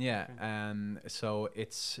Cineworld anyway. Yeah, so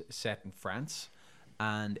it's set in France,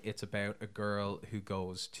 and it's about a girl who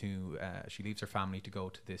goes to, she leaves her family to go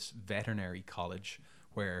to this veterinary college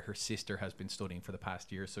where her sister has been studying for the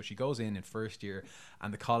past year. So she goes in first year,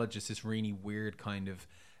 and the college is this really weird kind of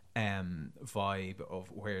vibe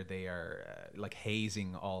of where they are like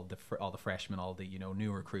hazing all the freshmen, all the, you know,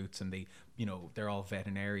 new recruits, and they, you know, they're all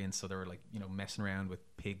veterinarians, so they're like, you know, messing around with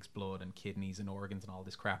pig's blood and kidneys and organs and all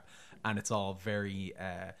this crap, and it's all very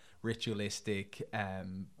ritualistic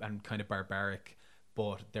and kind of barbaric,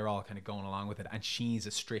 but they're all kind of going along with it, and she's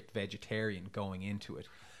a strict vegetarian going into it.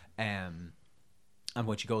 And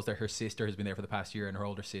when she goes there, her sister has been there for the past year, and her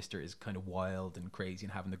older sister is kind of wild and crazy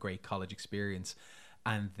and having the great college experience.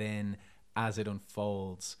 And then as it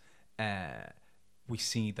unfolds, we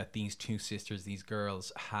see that these two sisters, these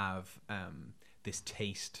girls, have this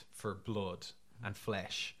taste for blood and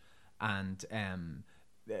flesh, and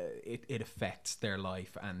it affects their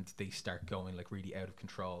life, and they start going like really out of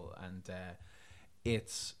control. And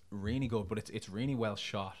it's really good, but it's really well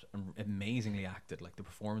shot and amazingly acted. Like the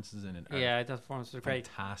performances in it are Yeah, that performance was great.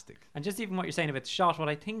 fantastic. And just even what you're saying about the shot,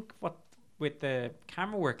 what with the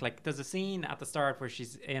camera work, like there's a scene at the start where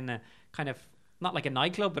she's in a kind of, not like a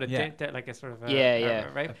nightclub, but like a sort of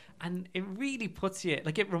right, and it really puts you,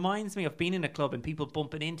 like, it reminds me of being in a club and people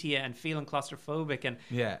bumping into you and feeling claustrophobic, and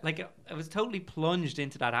like it was totally plunged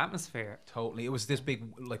into that atmosphere. Totally. It was this big,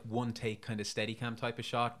 like, one take kind of Steadicam type of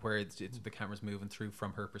shot where it's the camera's moving through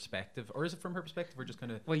from her perspective, or is it from her perspective, or just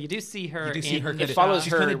kind of? Well, you do see her. You do see her. It Kind of, follows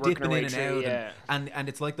she's her kind of working her dipping way in and through, out, yeah. and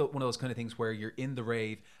it's like one of those kind of things where you're in the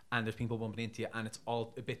rave and there's people bumping into you, and it's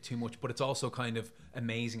all a bit too much, but it's also kind of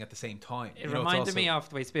amazing at the same time. It reminded me of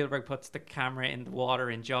the way Spielberg puts the camera in the water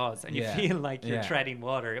in Jaws, and you feel like you're treading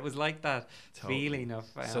water. It was like that feeling of.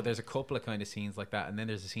 So there's a couple of kind of scenes like that, and then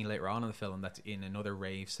there's a scene later on in the film that's in another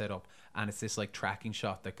rave setup, and it's this like tracking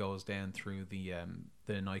shot that goes down through the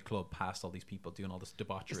nightclub past all these people doing all this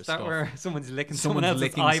debaucherous Is that stuff. where someone's licking Someone's someone else's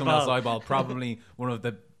licking eyeball? someone else's eyeball. Probably one of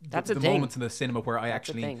the That's a the thing. moments in the cinema where I That's a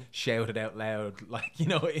actually thing. shouted out loud, like, you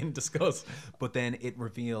know, in disgust. But then it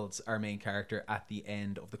reveals our main character at the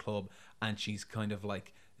end of the club, and she's kind of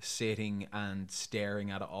like sitting and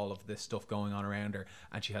staring at all of this stuff going on around her,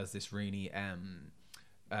 and she has this really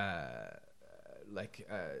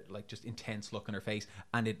like just intense look on her face,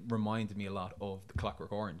 and it reminded me a lot of the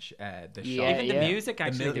Clockwork Orange. The shot, Even the music,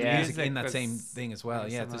 actually, the music in that was same thing as well.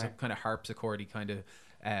 very Yeah, there's a similar. kind of harpsichordy kind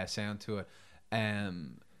of sound to it.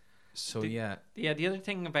 So yeah, The other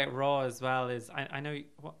thing about Raw as well is I know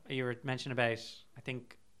what you were mentioning about, I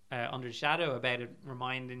think, Under the Shadow, about it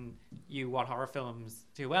reminding you what horror films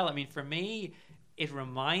do well. I mean, for me, it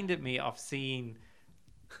reminded me of seeing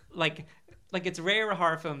like it's rare a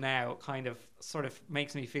horror film now kind of sort of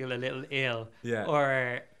makes me feel a little ill. Yeah.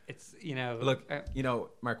 Or it's, look,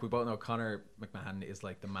 Mark, we both know Conor McMahon is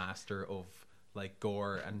like the master of like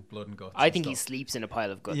gore and blood and guts. I and think he stuff. sleeps in a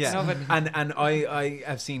pile of guts. Yeah, No, but- and I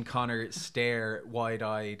have seen Connor stare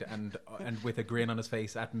wide-eyed and with a grin on his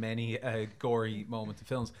face at many gory moments in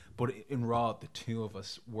films. But in Raw, the two of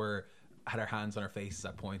us had our hands on our faces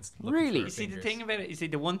at points. looking Really? for our You See, the fingers. thing about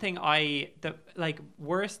it, the one thing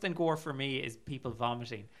worse than gore for me is people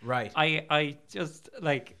vomiting. Right. I just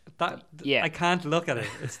like that. Yeah. I can't look at it.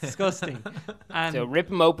 It's disgusting. And So rip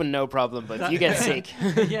them open, no problem. But if you get sick,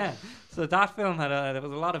 yeah. So that film there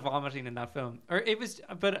was a lot of vomiting in that film,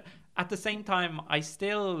 but at the same time, I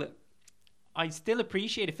still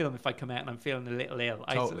appreciate a film if I come out and I'm feeling a little ill.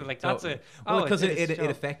 Totally. Because it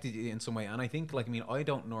affected you in some way, and I think I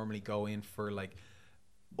don't normally go in for like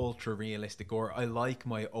ultra realistic gore. I like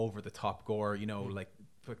my over the top gore, like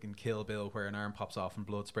fucking Kill Bill where an arm pops off and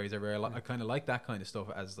blood sprays everywhere. I kind of like that kind of stuff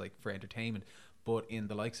as like for entertainment. But in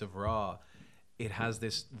the likes of Raw, it has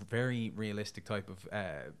this very realistic type of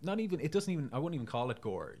I wouldn't even call it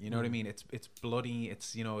gore. You know what I mean? It's bloody.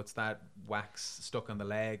 It's it's that wax stuck on the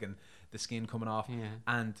leg and the skin coming off,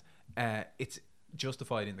 and it's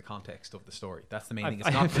justified in the context of the story. That's the main thing. It's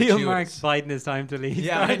I not feel gratuitous. Mark's biding his time to leave.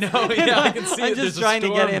 Yeah, I know. Yeah, I can see I'm it. just There's a trying to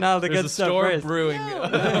get storm- in all the there's good a stuff storm first. brewing. no,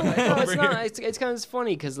 over it's here. not. It's kind of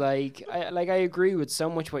funny because I agree with so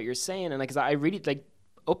much what you're saying, and because I really like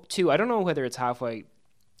up to, I don't know whether it's halfway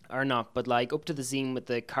or not, but like up to the scene with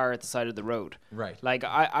the car at the side of the road. Right. Like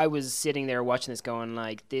I was sitting there watching this, going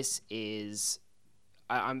like, this is,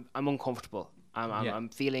 I'm uncomfortable. I'm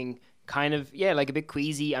feeling kind of like a bit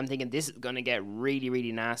queasy. I'm thinking this is gonna get really,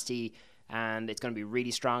 really nasty, and it's gonna be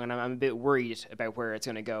really strong, and I'm a bit worried about where it's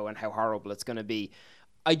gonna go and how horrible it's gonna be.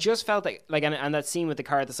 I just felt like and that scene with the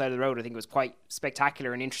car at the side of the road, I think was quite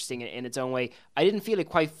spectacular and interesting in its own way. I didn't feel it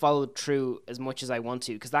quite followed through as much as I want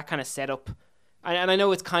to, because that kind of set up. And I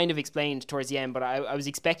know it's kind of explained towards the end, but I was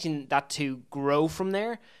expecting that to grow from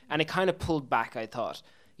there, and it kind of pulled back, I thought.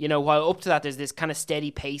 While up to that, there's this kind of steady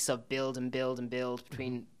pace of build and build and build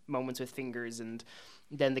between moments with fingers and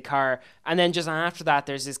then the car. And then just after that,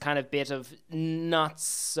 there's this kind of bit of not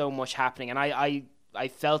so much happening. And I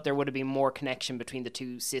felt there would have been more connection between the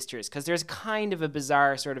two sisters, because there's kind of a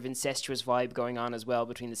bizarre sort of incestuous vibe going on as well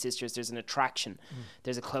between the sisters. There's an attraction,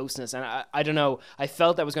 there's a closeness, and I don't know, I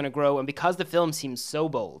felt that was going to grow. And because the film seems so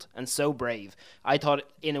bold and so brave, I thought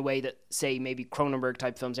in a way that, say, maybe Cronenberg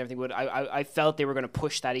type films and everything would, I felt they were going to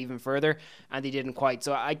push that even further, and they didn't quite.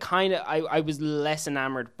 So I was less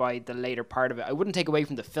enamored by the later part of it. I wouldn't take away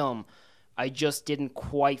from the film, I just didn't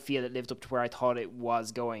quite feel it lived up to where I thought it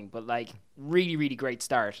was going. But like, really, really great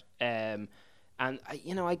start. And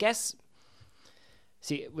I guess,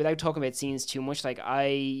 see, without talking about scenes too much, like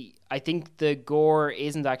I think the gore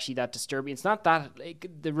isn't actually that disturbing. It's not that, like,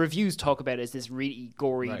 the reviews talk about it as this really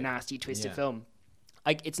gory, Right. nasty, twisted Yeah. film.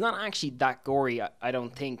 Like, it's not actually that gory, I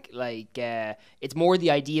don't think. Like, it's more the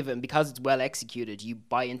idea of it, and because it's well executed, you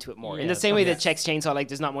buy into it more. In the Yeah, same way that yes. Chex Chainsaw, like,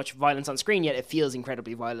 there's not much violence on screen, yet it feels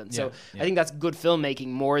incredibly violent. So Yeah. I think that's good filmmaking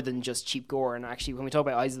more than just cheap gore. And actually, when we talk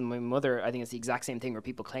about Eyes of My Mother, I think it's the exact same thing, where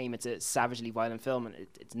people claim it's a savagely violent film, and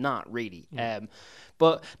it's not really.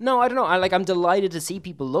 But no, I don't know. I'm delighted to see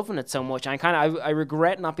people loving it so much. I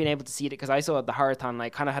regret not being able to see it, because I saw it at the Horathon, and I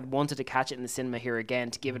kind of had wanted to catch it in the cinema here again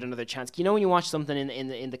to give it another chance. When you watch something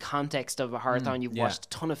in the context of a Horathon, you've yeah. watched a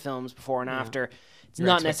ton of films before and after. It's Your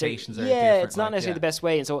not necessarily, expectations are different, it's not like, necessarily yeah. the best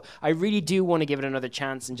way. And so I really do want to give it another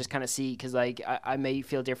chance and just kind of see, because like I may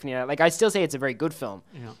feel differently. Like, I still say it's a very good film.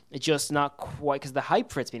 Yeah. It's just not quite, because the hype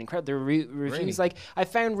for it's been incredible. The reviews, Really? like, I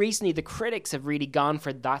found recently, the critics have really gone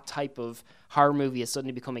for that type of horror movie has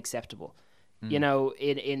suddenly become acceptable.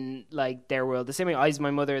 In like their world, the same way Eyes of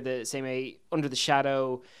My Mother, the same way Under the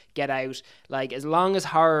Shadow, Get Out. Like, as long as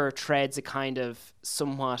horror treads a kind of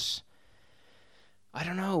somewhat, I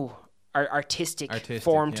don't know, artistic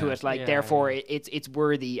form to yeah. it, like, Yeah, therefore yeah. it's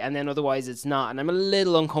worthy, and then otherwise it's not. And I'm a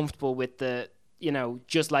little uncomfortable with the,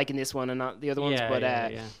 just liking this one and not the other ones. Yeah, But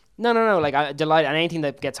yeah. No. Like, I delight, and anything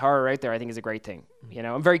that gets horror out there, I think is a great thing. You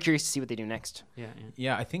know, I'm very curious to see what they do next.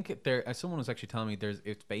 Yeah, I think someone was actually telling me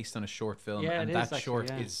it's based on a short film, Yeah, and it that is actually, short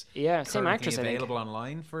yeah. is Same actress, I think. available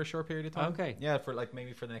online for a short period of time. Okay. Yeah, for like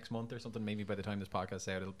maybe for the next month or something. Maybe by the time this podcast is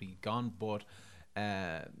out, it'll be gone. But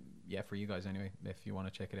yeah, for you guys anyway, if you want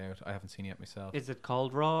to check it out, I haven't seen it yet myself. Is it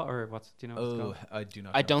called Raw or what's? Do you know what it's called? I do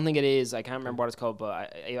not. I know. don't think it is. I can't remember what it's called,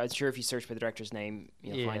 but I'm sure if you search for the director's name,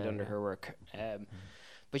 you'll find it under her work.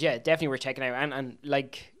 But yeah, definitely worth checking out. And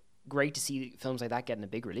like, great to see films like that getting a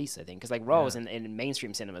big release, I think. Because like Raw was in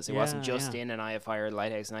mainstream cinemas. It wasn't just in an Eye of Fire or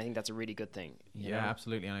Lighthouse. And I think that's a really good thing. You know?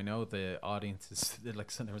 Absolutely. And I know the audience is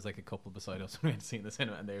like, there was like a couple beside us when we had seen the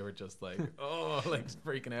cinema, and they were just like, like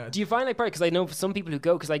freaking out. Do you find like, because I know some people who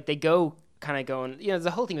go, because like they go kind of going, you know, there's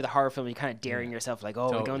a whole thing with a horror film, you're kind of daring yourself, like,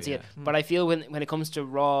 we'll go and see it. But I feel when it comes to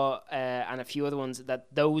Raw and a few other ones, that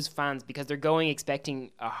those fans, because they're going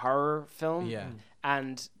expecting a horror film,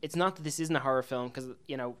 and it's not that this isn't a horror film, because,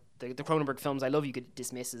 you know, the Cronenberg films I love you could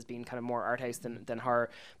dismiss as being kind of more art house than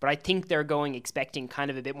horror, but I think they're going expecting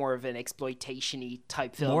kind of a bit more of an exploitation-y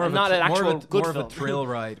type film, more and of not an actual good more film. of a thrill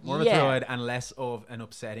ride, more of a thrill ride, and less of an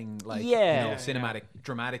upsetting, like, cinematic,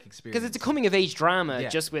 dramatic experience. Because it's a coming-of-age drama,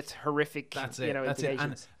 just with horrific, That's it. you know, That's it.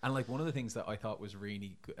 implications. And like, one of the things that I thought was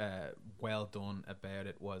really well done about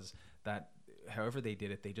it was that, however they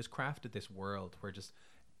did it, they just crafted this world where just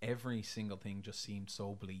every single thing just seemed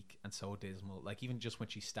so bleak and so dismal. Like, even just when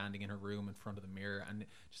she's standing in her room in front of the mirror, and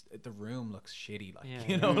just the room looks shitty. Like,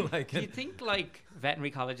 you know, like. Do you think like veterinary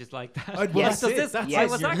college is like that? I I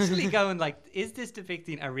was actually going like, is this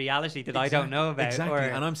depicting a reality that I don't know about? Exactly. Or,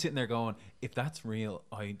 and I'm sitting there going, if that's real,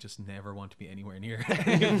 I just never want to be anywhere near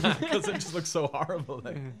it, because it just looks so horrible.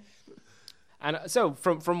 Like. And so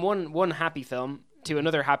from one happy film to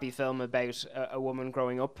another happy film about a woman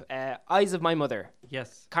growing up, Eyes of My Mother.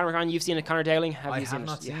 Yes. Conor McCann, you've seen it. Connor Dowling, I have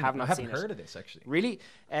not seen it. I haven't heard of this, actually. Really?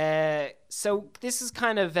 So this is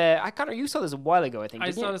kind of Connor, you saw this a while ago, I think.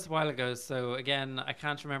 I saw this a while ago, so again, I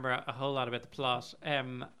can't remember a whole lot about the plot.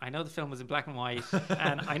 I know the film was in black and white,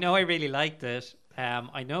 and I know I really liked it.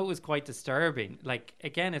 I know it was quite disturbing. Like,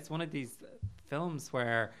 again, it's one of these films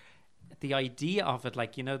where the idea of it,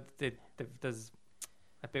 like, you know, there's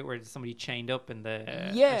a bit where somebody chained up in the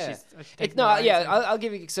I'll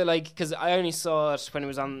give you, so like, because I only saw it when it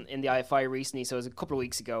was on in the IFI recently, so it was a couple of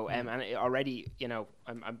weeks ago, and it already, you know,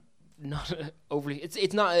 I'm not overly,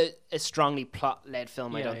 it's not a strongly plot led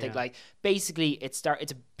film, I don't think. Like, basically it's a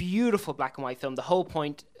beautiful black and white film. The whole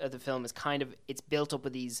point of the film is kind of, it's built up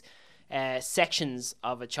with these sections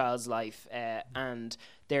of a child's life, and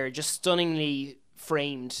they're just stunningly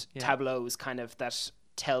framed tableaus kind of that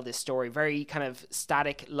tell this story. Very kind of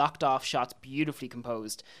static, locked off shots, beautifully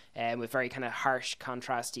composed, with very kind of harsh,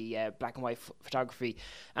 contrasty black and white photography.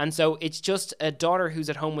 And so it's just a daughter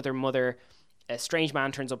who's at home with her mother. A strange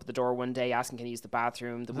man turns up at the door one day asking, can he use the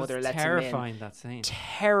bathroom? The mother lets him in. Terrifying, that scene.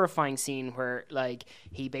 Terrifying scene where, like,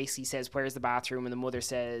 he basically says, where's the bathroom? And the mother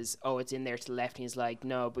says, oh, it's in there to the left. And he's like,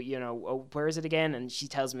 no, but, you know, oh, where is it again? And she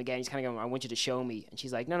tells him again. He's kind of going, I want you to show me. And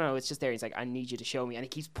she's like, no, it's just there. He's like, I need you to show me. And he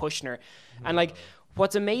keeps pushing her. And, like,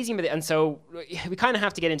 what's amazing with it, and so we kind of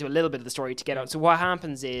have to get into a little bit of the story to get out. So what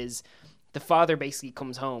happens is the father basically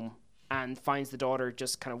comes home and finds the daughter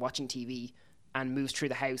just kind of watching TV, and moves through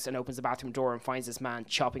the house and opens the bathroom door and finds this man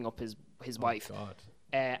chopping up his wife. God.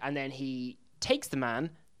 And then he takes the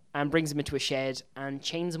man and brings him into a shed and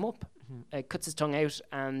chains him up, cuts his tongue out,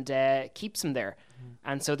 and keeps him there.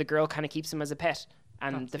 And so the girl kind of keeps him as a pet,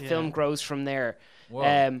 and the film grows from there.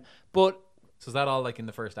 But so is that all like in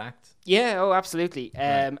the first act? Yeah, oh, absolutely.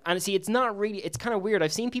 And see, it's not really, it's kind of weird.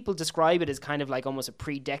 I've seen people describe it as kind of like almost a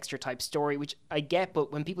pre-Dexter type story, which I get,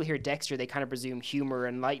 but when people hear Dexter, they kind of presume humor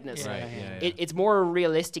and lightness. It's more a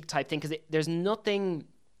realistic type thing, because there's nothing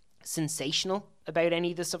sensational about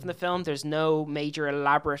any of the stuff in the film. There's no major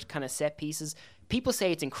elaborate kind of set pieces. People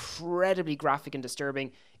say it's incredibly graphic and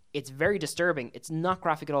disturbing. It's very disturbing. It's not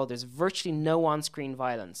graphic at all. There's virtually no on-screen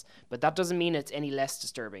violence, but that doesn't mean it's any less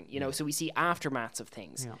disturbing. You know, so we see aftermaths of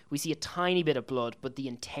things. Yeah. We see a tiny bit of blood, but the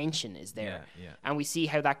intention is there. And we see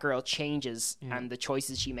how that girl changes and the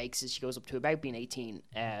choices she makes as she goes up to about being 18.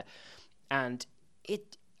 And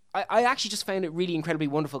I actually just found it really incredibly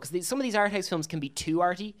wonderful, because some of these art house films can be too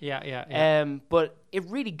arty. But it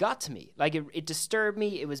really got to me. Like, it disturbed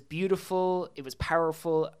me. It was beautiful. It was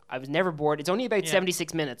powerful. I was never bored. It's only about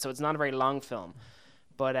 76 minutes, so it's not a very long film.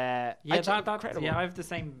 But incredible. I have the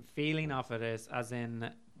same feeling of it as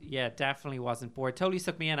in, definitely wasn't bored. Totally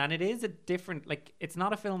sucked me in, and it is a different, like, it's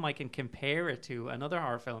not a film I can compare it to another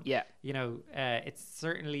horror film. You know, it's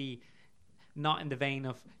certainly, not in the vein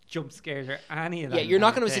of jump scares or any of that. Yeah, you're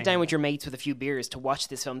not going to thing. sit down with your mates with a few beers to watch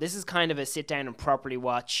this film. This is kind of a sit down and properly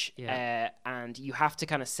watch, and you have to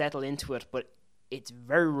kind of settle into it, but it's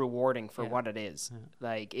very rewarding for what it is.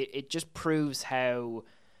 Like, it just proves how,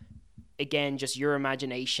 again, just your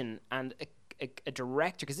imagination and a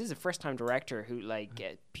director, because this is a first-time director who, like,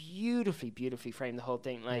 beautifully framed the whole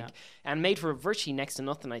thing, like, and made for virtually next to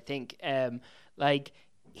nothing, I think. Like,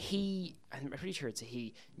 I'm pretty sure it's a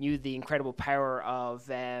he, knew the incredible power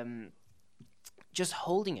of just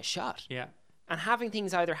holding a shot. Yeah. And having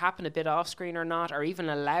things either happen a bit off screen or not, or even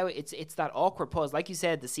allow it's that awkward pause. Like you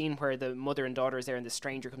said, the scene where the mother and daughter is there and the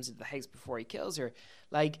stranger comes into the house before he kills her.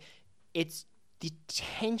 Like, it's the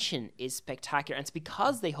tension is spectacular. And it's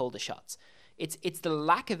because they hold the shots. It's the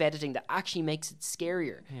lack of editing that actually makes it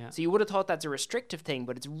scarier. Yeah. So you would have thought that's a restrictive thing,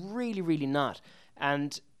 but it's really not.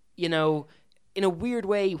 And, you know, in a weird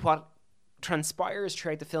way, what transpires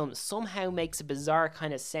throughout the film somehow makes a bizarre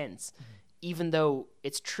kind of sense. Even though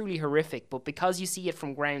it's truly horrific, but because you see it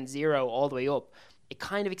from ground zero all the way up, it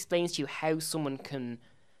kind of explains to you how someone can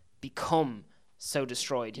become so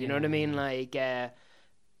destroyed. You know what I mean? Like,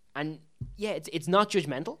 and yeah, it's not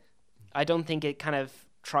judgmental. I don't think it kind of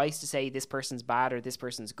tries to say this person's bad or this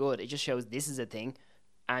person's good. It just shows this is a thing,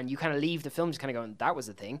 and you kind of leave the film just kind of going, that was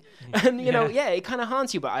a thing. And, you know, it kind of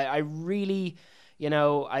haunts you, but I really, you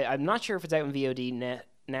know, I'm not sure if it's out in VOD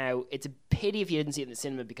now. It's a pity if you didn't see it in the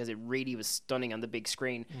cinema because it really was stunning on the big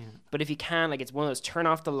screen. But if you can, like, it's one of those turn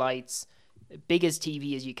off the lights, big as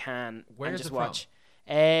TV as you can, Where and is just it watch.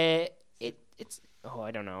 It's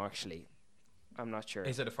I don't know actually. I'm not sure.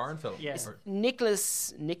 Is it a foreign film? Yeah. It's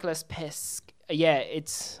Nicholas Pesk. Yeah,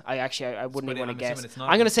 it's. I wouldn't But even want to I'm guess. assuming it's not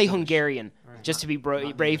I'm going to say English. Hungarian, just to be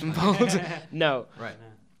brave and bold. No. Right.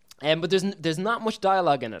 But there's not much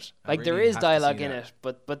dialogue in it. Like, there really is have to see dialogue in that. it,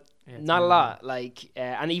 but it's not a not lot. Like,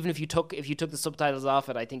 and even if you took the subtitles off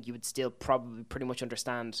it, I think you would still probably pretty much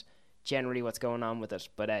understand generally what's going on with it.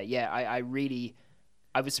 But I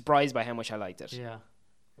was surprised by how much I liked it. Yeah.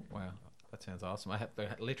 Wow, that sounds awesome.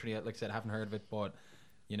 Literally, like I said, I haven't heard of it, but,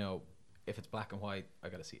 you know, if it's black and white, I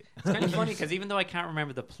gotta see it. It's kind of funny because even though I can't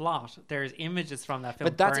remember the plot, there's images from that film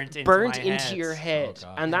But that's burnt into my head. your head. Oh,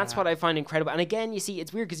 God. And that's what I find incredible. And again, you see,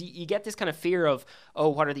 it's weird because you get this kind of fear of, oh,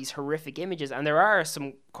 what are these horrific images? And there are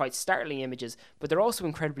some quite startling images, but they're also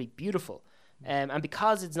incredibly beautiful. And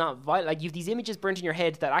because it's not violent, like, you've these images burnt in your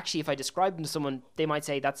head that actually, if I describe them to someone, they might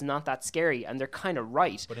say that's not that scary, and they're kind of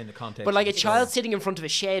right. But in the context, But like a of the child film, sitting in front of a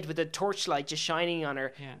shed with a torchlight just shining on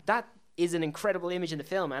her, that is an incredible image in the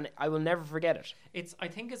film, and I will never forget it. I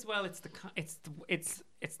think as well. It's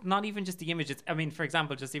not even just the image. I mean, for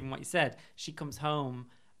example, just even what you said. She comes home,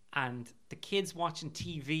 and the kid's watching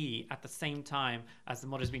TV at the same time as the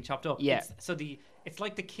mother's being chopped up. Yeah. It's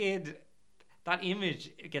like the kid. That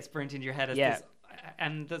image gets burnt into your head as this.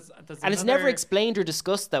 And there's and it's never explained or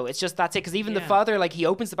discussed, though. It's just that's it. Because even the father, like, he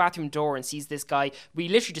opens the bathroom door and sees this guy. We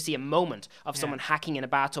literally just see a moment of someone hacking in a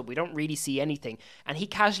bathtub. We don't really see anything, and he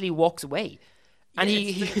casually walks away. And I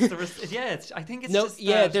think it's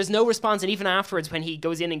just there's no response. And even afterwards, when he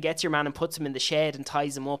goes in and gets your man and puts him in the shed and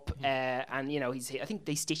ties him up, and, you know, I think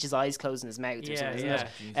they stitch his eyes closed in his mouth or something, isn't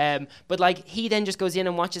it? But, like, he then just goes in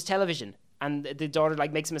and watches television, and the daughter,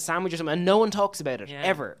 like, makes him a sandwich or something, and no one talks about it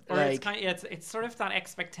ever. Or like, it's sort of that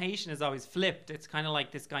expectation is always flipped. It's kind of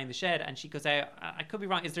like this guy in the shed, and she goes out. I could be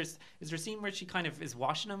wrong. Is there a scene where she kind of is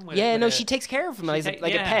washing him? She takes care of him like a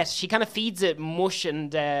pet. She kind of feeds it mush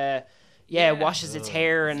and washes its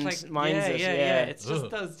hair and minds it. Yeah. It's just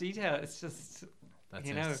those details. It's just That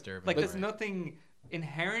you sounds know, disturbing. like there's nothing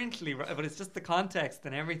inherently, but it's just the context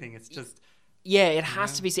and everything. It's just. Yeah, it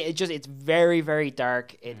has to be seen. It's very, very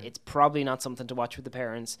dark. It's probably not something to watch with the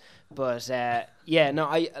parents. But I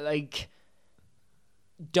like.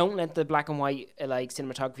 Don't let the black and white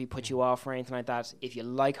cinematography put you off or anything like that. If you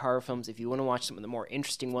like horror films, if you want to watch some of the more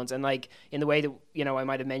interesting ones, and like in the way that I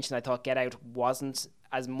might have mentioned, I thought Get Out wasn't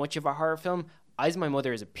as much of a horror film. Eyes of My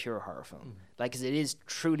Mother is a pure horror film, because it is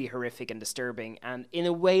truly horrific and disturbing, and in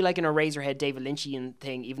a way like an Eraserhead David Lynchian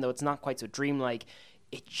thing, even though it's not quite so dreamlike,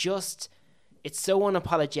 it's so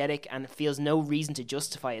unapologetic and feels no reason to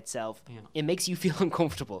justify itself. Yeah. It makes you feel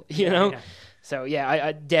uncomfortable, you know? Yeah. So yeah,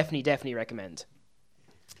 I definitely recommend.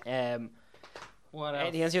 What else?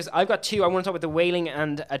 Anything else? I've got two. I want to talk about The Wailing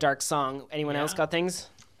and A Dark Song. Anyone else got things?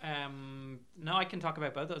 No, I can talk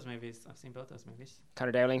about both those movies. I've seen both those movies.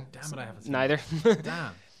 Connor Dowling? Damn it, I haven't seen Neither.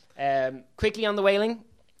 Damn. Quickly on The Wailing.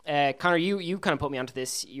 Connor, you kind of put me onto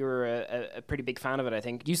this. You're a pretty big fan of it, I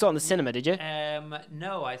think. You saw it in the cinema, did you?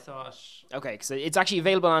 No, I saw it. Okay, so it's actually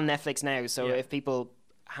available on Netflix now. So if people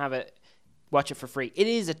have it, watch it for free. It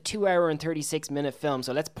is a 2 hour and 36-minute film,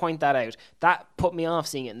 so let's point that out. That put me off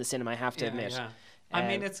seeing it in the cinema, I have to admit. Yeah. I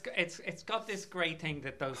mean, it's got this great thing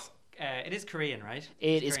that those. It is Korean, right?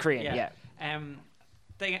 It is Korean, yeah.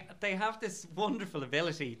 They have this wonderful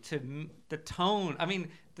ability to the tone. I mean,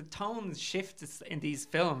 the tone shifts in these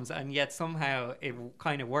films, and yet somehow it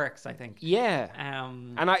kind of works, I think. Yeah.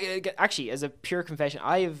 And I actually, as a pure confession,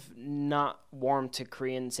 I have not warmed to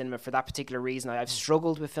Korean cinema for that particular reason. I've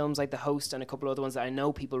struggled with films like The Host and a couple of other ones that I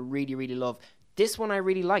know people really, really love. This one I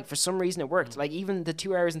really like. For some reason, it worked. Like even the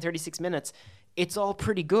 2 hours and 36 minutes, it's all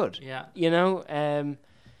pretty good. Yeah. You know.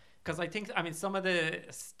 Because I think, I mean, some of the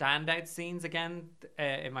standout scenes again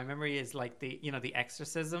in my memory is like the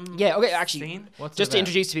exorcism. Yeah, okay, actually, scene. Just to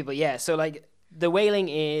introduce to people, yeah. So like The Wailing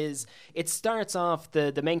is, it starts off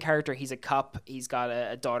the main character. He's a cop. He's got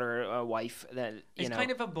a daughter, a wife. That he's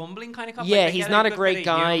kind of a bumbling kind of cop. Yeah, like he's not a great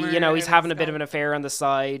guy. You know, he's having a bit of of an affair on the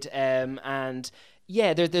side, and.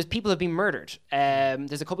 Yeah, there's people have been murdered.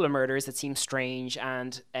 There's a couple of murders that seem strange,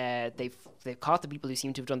 and they've caught the people who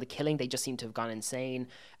seem to have done the killing. They just seem to have gone insane,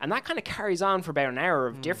 and that kind of carries on for about an hour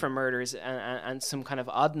of different murders and some kind of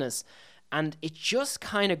oddness, and it just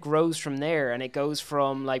kind of grows from there, and it goes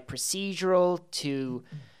from like procedural to.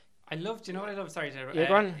 I loved. You know what I love? Sorry, yeah,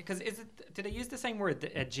 go on. Because did they use the same word,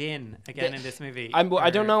 jinn, again in this movie? I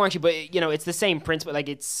don't know actually, but you know, it's the same principle. Like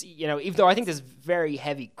it's even though I think there's very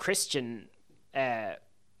heavy Christian.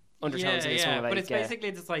 Undertones in this one, like, but it's basically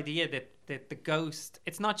this idea that the ghost,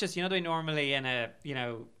 it's not just, you know, they normally in a, you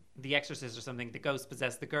know, The Exorcist or something, the ghost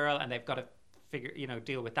possessed the girl and they've got to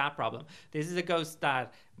deal with that problem. This is a ghost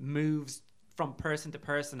that moves from person to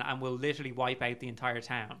person and will literally wipe out the entire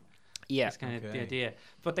town. Yeah, that's kind of the idea.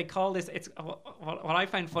 But they call this, it's what I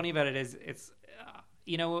find funny about it is it's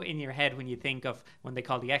you know, in your head when you think of when they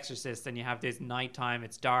call The Exorcist and you have this nighttime,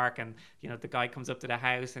 it's dark, and you know the guy comes up to the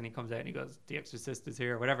house and he comes out and he goes, "The Exorcist is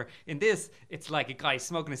here," or whatever. In this, it's like a guy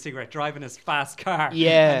smoking a cigarette, driving his fast car,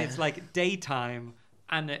 and it's like daytime,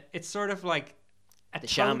 and it's sort of like a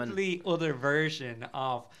totally other version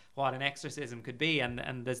of what an exorcism could be.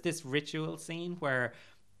 And there's this ritual scene where,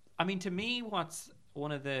 I mean, to me, what's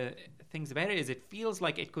one of the things about it is it feels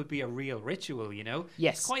like it could be a real ritual, you know?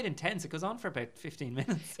 Yes. It's quite intense. It goes on for about 15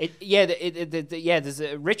 minutes. There's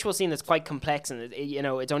a ritual scene that's quite complex, and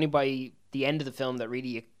it's only by the end of the film that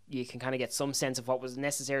really you can kind of get some sense of what was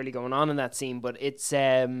necessarily going on in that scene. But it's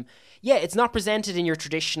it's not presented in your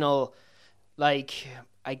traditional, like,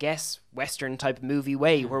 I guess, Western type movie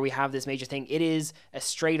way where we have this major thing. It is a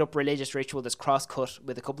straight up religious ritual that's cross-cut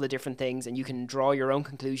with a couple of different things, and you can draw your own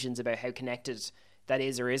conclusions about how connected that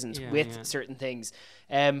is or isn't with certain things.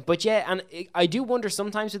 But yeah, and I do wonder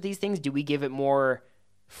sometimes with these things, do we give it more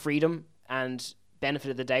freedom and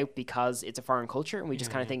benefit of the doubt because it's a foreign culture and we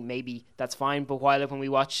just kind of think maybe that's fine? But while when we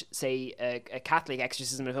watch, say, a Catholic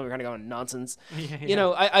exorcism film, we're kind of going, nonsense. You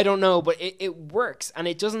know, I don't know, but it works, and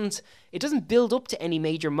it doesn't build up to any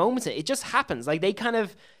major moments. It just happens. Like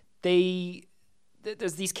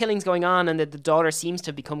there's these killings going on, and the daughter seems to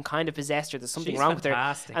have become kind of possessed, or there's something wrong with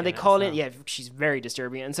her. And they call in, she's very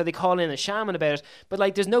disturbing. And so they call in a shaman about it, but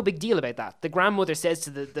like there's no big deal about that. The grandmother says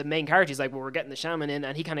to the main character, he's like, well, we're getting the shaman in,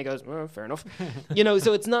 and he kind of goes, well, fair enough. You know,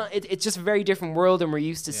 so it's not, it's just a very different world than we're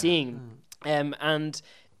used to seeing. And,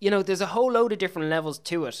 you know, there's a whole load of different levels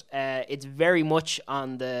to it. It's very much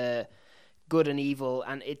on the good and evil,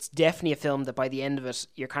 and it's definitely a film that by the end of it,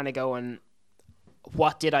 you're kind of going,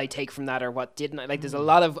 what did I take from that, or what didn't I? Like, there's a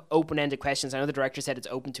lot of open-ended questions. I know the director said it's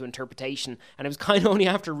open to interpretation, and it was kind of only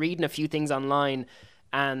after reading a few things online,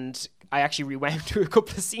 and I actually rewound through a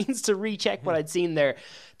couple of scenes to recheck what I'd seen there,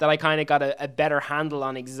 that I kind of got a better handle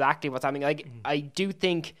on exactly what's happening. Like, I do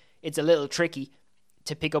think it's a little tricky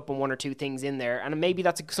to pick up on one or two things in there, and maybe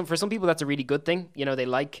for some people that's a really good thing. You know, they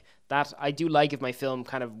like that. I do like if my film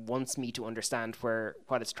kind of wants me to understand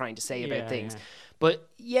what it's trying to say about things. But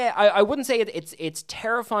yeah, I wouldn't say it's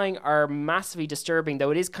terrifying or massively disturbing, though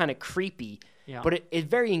it is kind of creepy. Yeah. But it's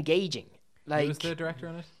very engaging. Like, who's the director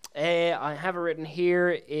on it? I have it written here.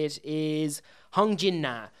 It is Hong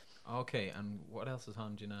Jin-na. Okay, and what else has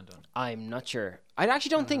Han Jin-na done? I'm not sure. I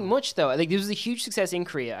actually don't think much, though. I think this was a huge success in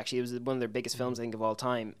Korea, actually. It was one of their biggest films, I think, of all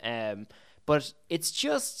time. But it's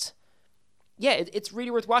just... Yeah, it's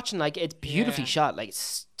really worth watching. Like, it's beautifully shot. Like, it's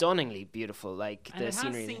stunningly beautiful. Like, and the it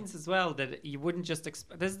scenery. Has scenes as well that you wouldn't just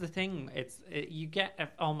expect. This is the thing. You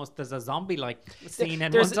get almost, there's a zombie-like scene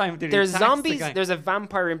at one time. There's zombies. There's a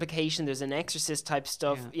vampire implication. There's an exorcist type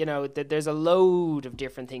stuff. Yeah. You know, there's a load of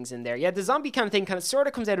different things in there. Yeah, the zombie kind of thing sort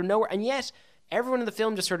of comes out of nowhere, and yet everyone in the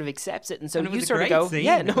film just sort of accepts it, and so And it you was a sort of great go, scene.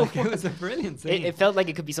 yeah, no, Like, it was a brilliant scene. it felt like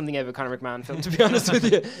it could be something out of a Conor McMahon film, to be honest with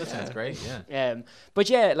you. That sounds great. Yeah. But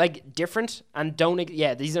yeah, like different, and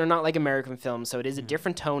these are not like American films, so it is a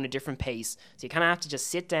different tone, a different pace. So you kind of have to just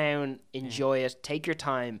sit down, enjoy it, take your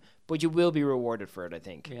time, but you will be rewarded for it, I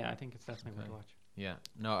think. Yeah, I think it's definitely worth to watch. Yeah.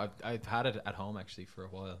 No, I've had it at home actually for a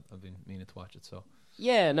while. I've been meaning to watch it. So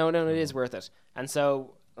Yeah, no, it is worth it. And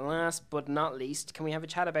so, last but not least, can we have a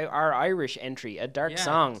chat about our Irish entry, A Dark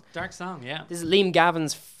Song? Dark Song, yeah. This is Liam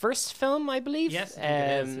Gavin's first film, I believe. Yes, I think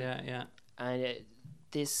it is. Yeah. And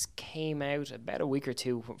this came out about a week or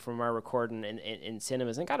two from our recording in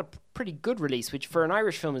cinemas and got a pretty good release, which for an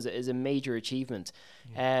Irish film is a major achievement.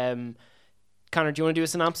 Connor, do you want to do a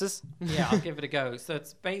synopsis? Yeah, I'll give it a go. So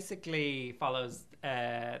it's basically follows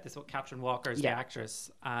Catherine Walker is the actress,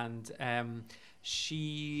 and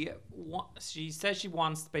she says she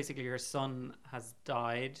wants, basically her son has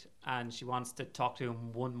died and she wants to talk to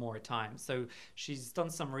him one more time. So she's done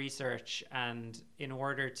some research, and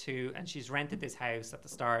and she's rented this house at the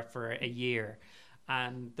start for a year,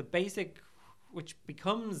 and the basic, which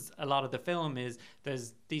becomes a lot of the film, is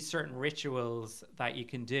there's these certain rituals that you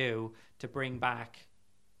can do to bring back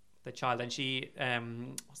the child. And she,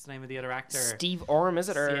 what's the name of the other actor? Steve Orm, is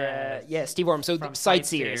it? Or Steve Orm. So From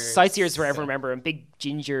Sightseers. Sightseers. Sightseers, where I remember him, big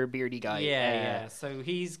ginger beardy guy. Yeah. So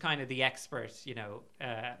he's kind of the expert,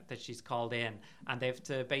 that she's called in, and they have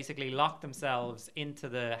to basically lock themselves into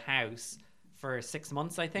the house for 6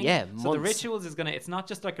 months, I think. Yeah, So the months. rituals it's not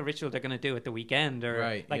just like a ritual they're going to do at the weekend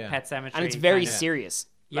or Pet Cemetery. And it's very kind of- serious.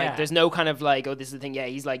 Yeah. Like, there's no kind of like, oh, this is the thing. Yeah,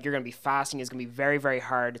 he's like, you're going to be fasting. It's going to be very, very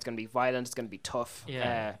hard. It's going to be violent. It's going to be tough.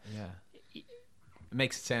 Yeah. it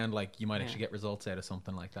makes it sound like you might actually get results out of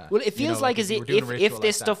something like that. Well, it feels like as you were doing a ritual if like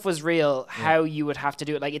this that. stuff was real, how you would have to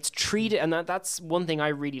do it. Like, it's treated, and that's one thing I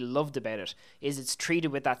really loved about it, is it's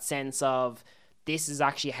treated with that sense of, this is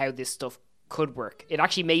actually how this stuff could work. It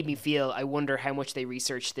actually made me feel, I wonder how much they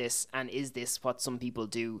researched this, and is this what some people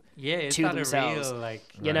do is to that themselves? a real, like,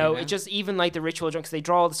 You know, it just, even like the ritual drunk, because they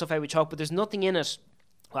draw all the stuff out with chalk, but there's nothing in it.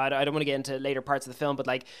 Well, I don't want to get into later parts of the film, but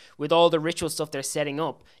like with all the ritual stuff they're setting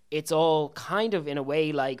up, it's all kind of in a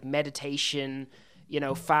way like meditation,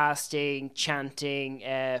 fasting, chanting,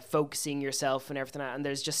 focusing yourself and everything. And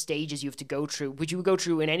there's just stages you have to go through, which you would go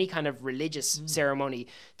through in any kind of religious ceremony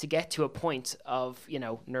to get to a point of,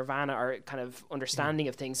 nirvana or kind of understanding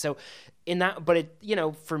of things. So in that, but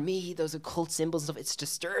it, for me, those occult symbols and stuff, it's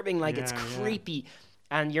disturbing. Like, it's creepy.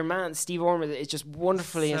 And your man Steve Ormer is just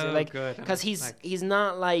wonderfully So like, good. because he's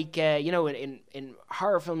not like in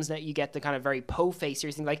horror films that you get the kind of very po-face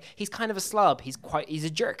serious thing. Like, he's kind of a slob. He's a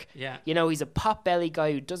jerk. Yeah. He's a pot belly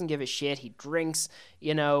guy who doesn't give a shit. He drinks.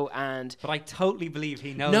 And But I totally believe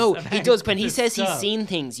he knows. no, about he does. When he this says he's stuff. seen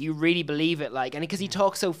things, you really believe it. Like, and because he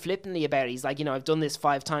talks so flippantly about it, he's like, I've done this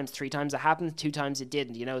 5 times, 3 times it happened, 2 times it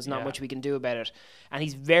didn't. There's not much we can do about it. And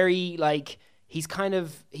he's very like. He's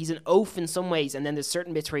an oaf in some ways, and then there's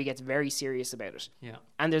certain bits where he gets very serious about it. Yeah.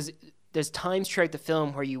 And there's times throughout the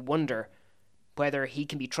film where you wonder whether he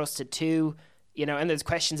can be trusted too, and there's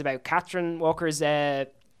questions about Catherine Walker's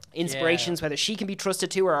inspirations, whether she can be trusted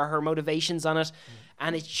too, or are her motivations on it.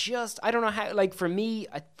 And it's just, I don't know how, like, for me,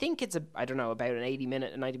 I think it's about an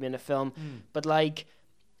 90-minute film, but like,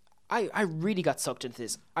 I really got sucked into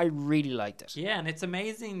this. I really liked it. Yeah, and it's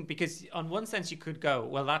amazing because on one sense you could go,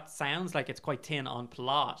 well, that sounds like it's quite thin on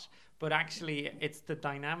plot, but actually it's the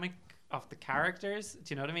dynamic of the characters. Do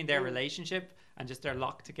you know what I mean? Their relationship and just their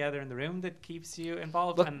locked together in the room that keeps you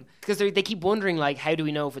involved. Look, And because they keep wondering, like, how do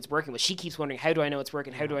we know if it's working? Well, she keeps wondering, how do I know it's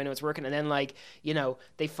working? How do I know it's working? And then, like,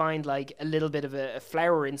 they find, like, a little bit of a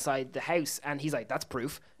flower inside the house, and he's like, that's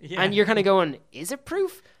proof. Yeah. And you're kind of going, is it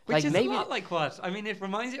proof? which like, is maybe a lot like what? I mean, it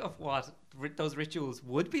reminds you of what those rituals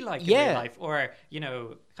would be like in Yeah. real life, or,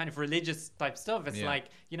 kind of religious type stuff. It's like,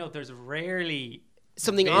 there's rarely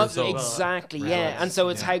something visible exactly, yeah. relevance, And so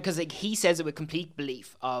it's yeah. how, because like, he says it with complete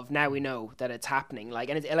belief of, now we know that it's happening. Like,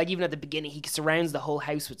 and it's, like, even at the beginning, he surrounds the whole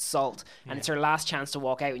house with salt, and it's her last chance to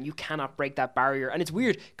walk out, and you cannot break that barrier. And it's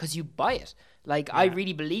weird because you buy it. Like, I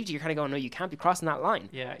really believed you. You're kind of going, no, you can't be crossing that line.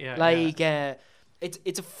 Yeah. Like,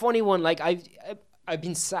 it's a funny one. Like, I've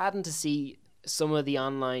been saddened to see some of the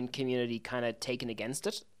online community kind of taken against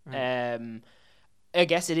it. I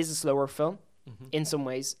guess it is a slower film in some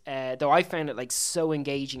ways, though I found it like so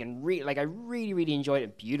engaging and I really, really enjoyed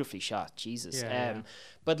it. Beautifully shot, Jesus. Yeah.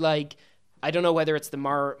 But like, I don't know whether it's the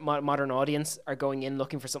modern audience are going in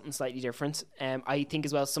looking for something slightly different. I think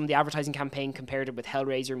as well, some of the advertising campaign compared it with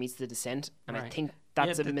Hellraiser meets The Descent, and I Right. think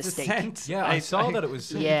that's Yeah, a The mistake. Descent. Yeah, I saw that it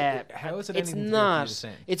was. Yeah, How is it? it's anything to do with not. The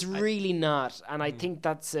Descent? It's really not, and I think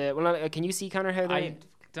that's. Can you see, Connor, how they?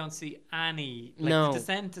 don't see any. Like, No. The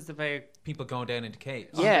Descent is about People going down into caves.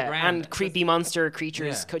 Yeah, underground. and creepy monster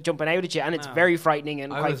creatures Yeah. jumping out at you, and it's No. very frightening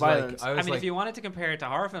and I quite was like- violent. I I was mean, like, if you wanted to compare it to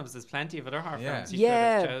horror films, there's plenty of other horror Yeah. films you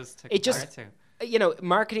Yeah, could have chose to it compare just- it to. You know,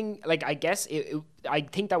 marketing, like, I guess I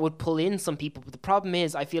think that would pull in some people, but the problem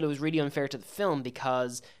is I feel it was really unfair to the film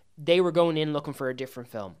because they were going in looking for a different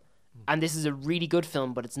film, and this is a really good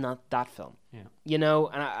film, but it's not that film. Yeah. You know,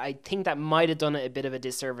 and I think that might have done it a bit of a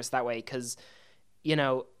disservice that way because, you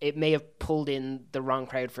know, it may have pulled in the wrong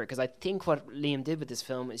crowd for it. Because I think what Liam did with this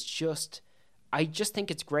film is just, I just think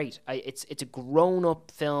it's great. It's a grown up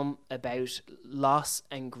film about loss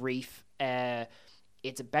and grief.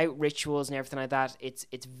 It's about rituals and everything like that. It's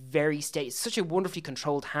very it's such a wonderfully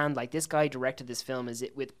controlled hand. Like, this guy directed this film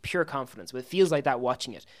with pure confidence. It feels like that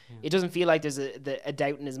watching it. It doesn't feel like there's a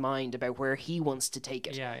doubt in his mind about where he wants to take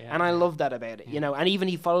it. Yeah, and I love that about it. You know, and even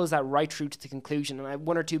he follows that right through to the conclusion. And I have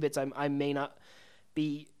one or two bits I may not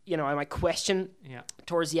be, you know, I might question Yeah.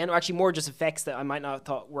 towards the end, or actually more just effects that I might not have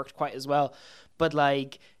thought worked quite as well. But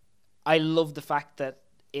like, I love the fact that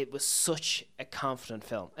it was such a confident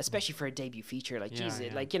film, especially for a debut feature. Like, Yeah, geez,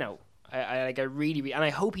 yeah. like, you know, I really, and I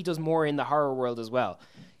hope he does more in the horror world as well.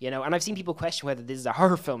 You know, and I've seen people question whether this is a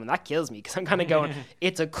horror film, and that kills me because I'm kind of going,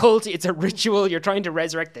 it's a cult, it's a ritual, you're trying to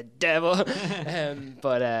resurrect the devil.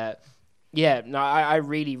 Yeah, no, I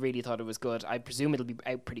really, really thought it was good. I presume it'll be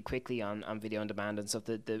out pretty quickly on video on demand and stuff.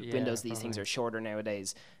 The Yeah, windows of these things probably. are shorter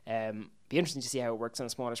nowadays. Be interesting to see how it works on a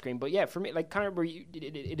smaller screen. But yeah, for me, like, Connor,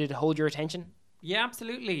 did it hold your attention? Yeah,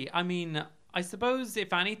 absolutely. I mean, I suppose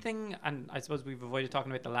if anything, and I suppose we've avoided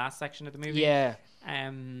talking about the last section of the movie. Yeah,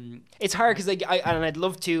 It's hard because like I'd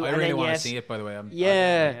love to. I and really then want to yet, see it. By the way,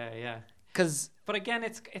 Yeah, yeah. because But again,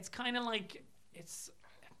 it's kind of like it's.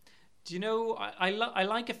 Do you know? I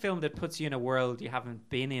like a film that puts you in a world you haven't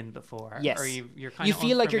been in before. yes, Or you're kind you of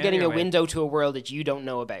feel like you're getting a unfamiliar with. window to a world that you don't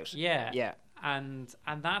know about. Yeah. Yeah. And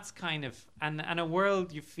that's kind of and a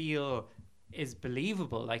world you feel is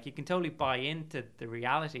believable. Like, you can totally buy into the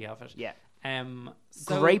reality of it. Yeah.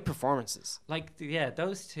 So, Great performances. Like, yeah,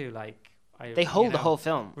 those two, like, They hold you the know, whole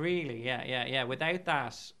film. Really, yeah. Without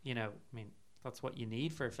that, you know, I mean, that's what you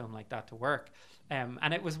need for a film like that to work.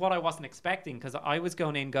 And it was what I wasn't expecting, because I was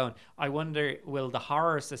going, I wonder, will the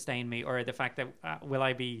horror sustain me, or the fact that will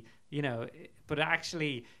I be, you know, but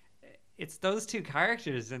actually, it's those two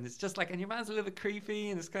characters, and it's just like, and your man's a little bit creepy,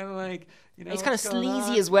 and it's kind of like, you know, It's kind of what's going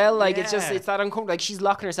sleazy on? as well. Like, it's Yeah. that uncomfortable. Like, she's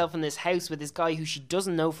locking herself in this house with this guy who she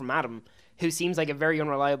doesn't know from Adam, who seems like a very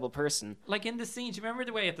unreliable person. Like, in the scene, do you remember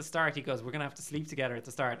the way at the start he goes, we're going to have to sleep together at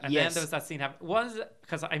the start? And Yes. then there was that scene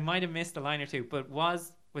because I might have missed a line or two, but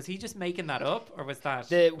was he just making that up, or was that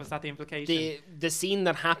the implication? The scene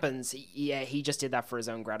that happens, yeah, he just did that for his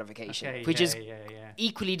own gratification, Okay, which is yeah.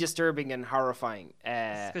 equally disturbing and horrifying.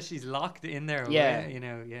 Because she's locked in there. Yeah. You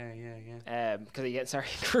know, yeah. Because sorry,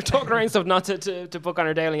 we're talking around stuff not to book on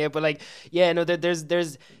her Dowling out, but like, yeah, no,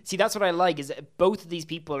 there's see, that's what I like is that both of these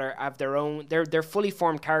people have their own. They're fully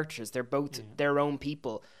formed characters. They're both their own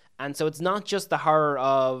people, and so it's not just the horror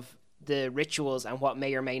of the rituals and what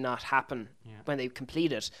may or may not happen when they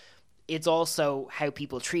complete it. It's also how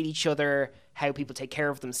people treat each other, how people take care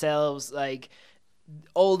of themselves, like.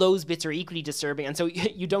 All those bits are equally disturbing, and so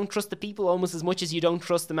you don't trust the people almost as much as you don't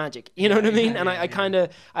trust the magic. You know what I mean? And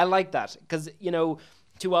I like that, because, you know,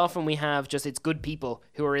 too often we have just, it's good people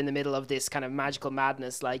who are in the middle of this kind of magical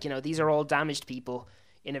madness. Like, you know, these are all damaged people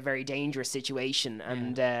in a very dangerous situation,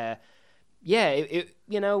 and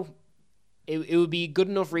it would be good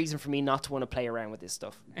enough reason for me not to want to play around with this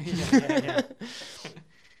stuff. yeah.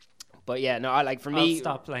 But yeah, no, I like, for I'll me,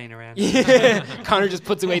 stop playing around. Connor just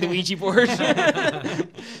puts away the Ouija board.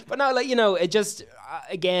 But no, like, you know, it just,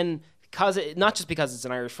 again, not just because it's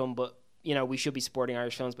an Irish film, but, you know, we should be supporting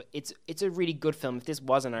Irish films, but it's a really good film. If this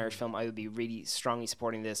was an Irish film, I would be really strongly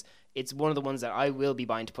supporting this. It's one of the ones that I will be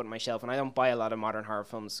buying to put on my shelf, and I don't buy a lot of modern horror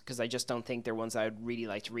films because I just don't think they're ones I would really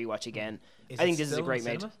like to rewatch again. I think this is a great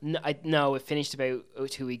mate. No, it finished about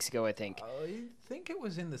 2 weeks ago, I think. I think it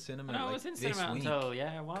was in the cinema. No, like, it was in this cinema week. until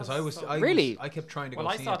it was. Because Really? I kept trying to Well,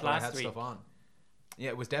 go I see saw it, it but I last had week. stuff on. Yeah,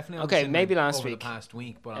 it was definitely on Okay, the cinema maybe last over week. the past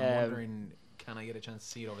week, but I'm wondering, can I get a chance to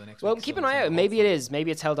see it over the next Well, week? keep So an eye out. Maybe it is.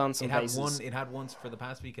 Maybe it's held on some It had places. one. It had once for the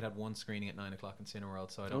past week. It had one screening at 9:00 in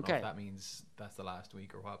Cineworld. So I don't know Okay. if that means that's the last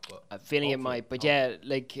week or what. But I'm feeling it hopefully- might, but yeah,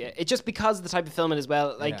 like, it's just because of the type of film it is.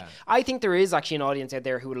 Well, like, Yeah. I think there is actually an audience out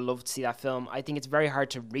there who would love to see that film. I think it's very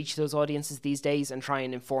hard to reach those audiences these days and try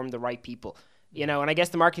and inform the right people. You know, and I guess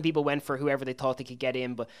the marketing people went for whoever they thought they could get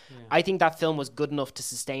in, but I think that film was good enough to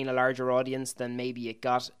sustain a larger audience than maybe it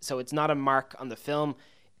got. So it's not a mark on the film.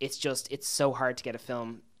 It's just, it's so hard to get a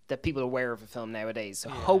film that people are aware of a film nowadays. So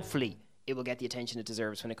hopefully it will get the attention it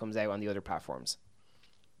deserves when it comes out on the other platforms.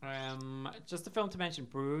 Just a film to mention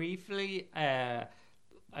briefly,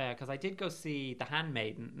 because I did go see The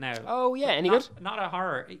Handmaiden. Now, Oh yeah, any good? not a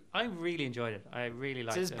horror. I really enjoyed it. I really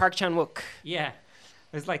liked This is it. Park Chan-wook. Yeah.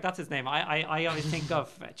 It's like, that's his name. I always think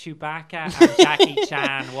of Chewbacca and Jackie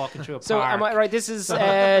Chan walking through a So park. am I right? This is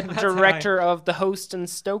That's director of The Host and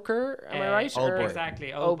Stoker. Am I right? Old Or- Boy.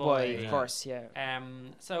 Exactly. Oh Old boy, Boy. of course, yeah.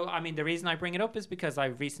 So I mean, the reason I bring it up is because I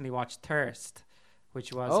recently watched Thirst,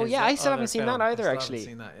 which was Oh his yeah, I still other haven't seen film. that either. Still Actually, haven't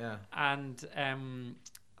seen that, yeah. And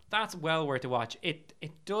that's well worth a watch. It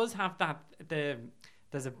does have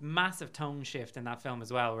there's a massive tone shift in that film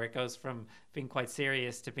as well, where it goes from being quite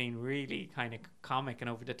serious to being really kind of comic and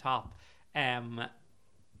over the top.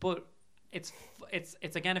 But it's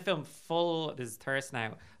again a film full. This is Thirst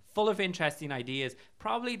now, full of interesting ideas.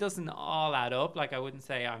 Probably doesn't all add up. Like, I wouldn't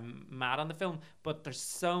say I'm mad on the film, but there's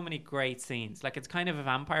so many great scenes. Like, it's kind of a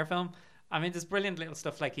vampire film. I mean, there's brilliant little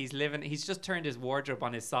stuff like he's just turned his wardrobe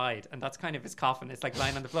on his side, and that's kind of his coffin. It's like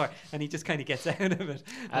lying on the floor, and he just kind of gets out of it.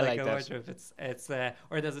 I like a that. wardrobe. It's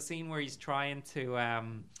or there's a scene where he's trying to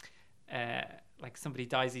like somebody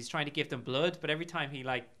dies, he's trying to give them blood, but every time he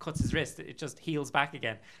like cuts his wrist, it just heals back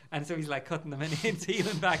again, and so he's like cutting them and it's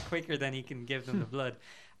healing back quicker than he can give them the blood.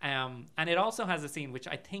 And it also has a scene which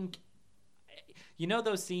I think, you know,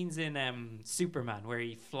 those scenes in Superman where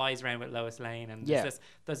he flies around with Lois Lane, and Yeah.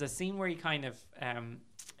 there's a scene where he kind of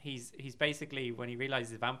he's basically, when he realizes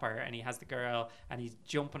he's a vampire and he has the girl and he's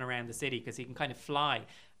jumping around the city because he can kind of fly,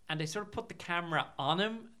 and they sort of put the camera on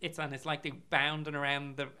him. It's like they bounding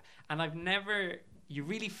around and you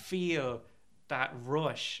really feel that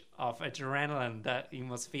rush of adrenaline that you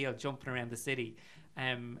must feel jumping around the city,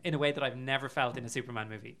 in a way that I've never felt in a Superman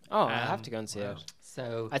movie. Oh, I have to go and see wow. it.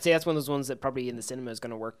 So, I'd say that's one of those ones that probably in the cinema is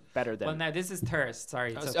going to work better than. well, now this is Thirst.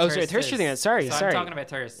 Sorry. sorry, Thirst you're thinking of. Sorry. I'm talking about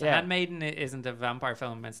Thirst. Yeah. Handmaiden isn't a vampire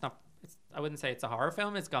film. It's not. I wouldn't say it's a horror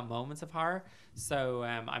film. It's got moments of horror. So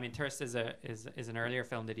I mean, Thirst is an earlier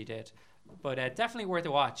film that he did, but definitely worth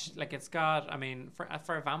a watch. Like, it's got, I mean, for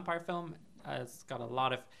a vampire film, it's got a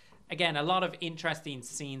lot of interesting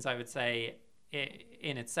scenes, I would say,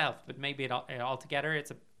 in itself. But maybe altogether,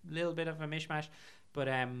 it's a little bit of a mishmash. But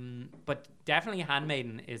definitely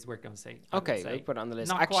Handmaiden is worth going to see. I would Okay, say. we'll put it on the list.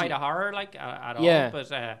 Not Actually, quite a horror at Yeah.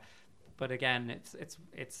 all, but again,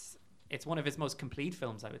 it's one of his most complete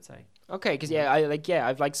films, I would say. okay, because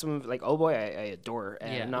I've liked some of, like, Oh Boy, I adore,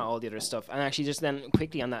 Yeah. not all the other stuff. And actually, just then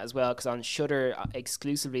quickly on that as well, because on Shudder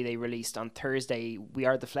exclusively they released on Thursday We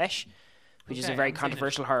Are the Flesh, which is Okay, a very I haven't seen it.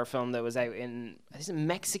 controversial horror film that was out in, is it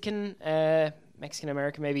Mexican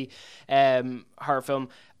American maybe, horror film.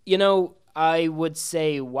 You know, I would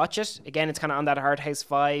say watch it. Again, it's kind of on that hard house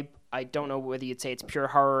vibe. I don't know whether you'd say it's pure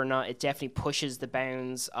horror or not. It definitely pushes the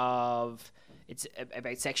bounds of, it's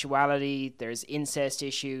about sexuality. There's incest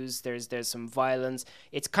issues. There's some violence.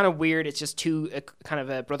 It's kind of weird. It's just kind of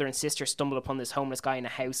a brother and sister stumble upon this homeless guy in a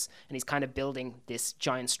house, and he's kind of building this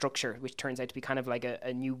giant structure, which turns out to be kind of like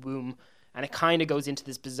a new womb. And it kind of goes into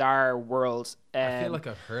this bizarre world. I feel like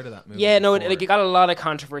I've heard of that movie. Yeah, no, before. it got a lot of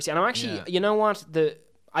controversy, and I'm actually, Yeah. you know what,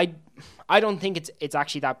 I don't think it's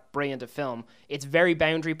actually that brilliant a film. It's very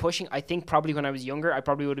boundary pushing. I think probably when I was younger, I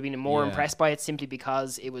probably would have been more Yeah. impressed by it simply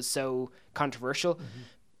because it was so controversial.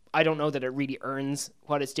 I don't know that it really earns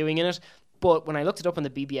what it's doing in it. But when I looked it up on the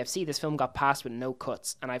BBFC, this film got passed with no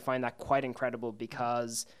cuts, and I find that quite incredible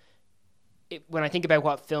because when I think about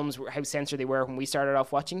what films were, how censored they were when we started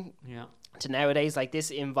off watching, Yeah. to nowadays, like,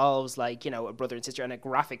 this involves, like, you know, a brother and sister and a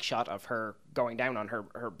graphic shot of her going down on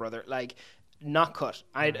her brother, like, not cut.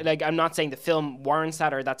 I'm not saying the film warrants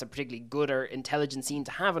that or that's a particularly good or intelligent scene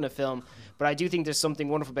to have in a film, but I do think there's something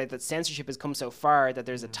wonderful about that censorship has come so far that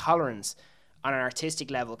there's a tolerance on an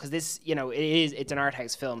artistic level, because this, you know, it's an art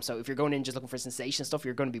house film, so if you're going in just looking for sensation stuff,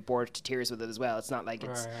 you're going to be bored to tears with it as well. It's not like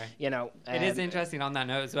it's, Right. you know, It is interesting on that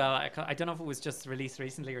note as well. I don't know if it was just released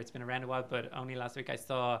recently or it's been around a while, but only last week I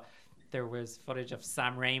saw there was footage of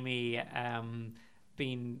Sam Raimi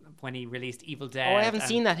when he released Evil Dead. Oh, I haven't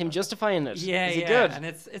seen that, him justifying it. Yeah, Is it yeah, good? and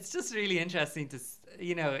it's just really interesting to,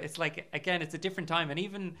 you know, it's like, again, it's a different time, and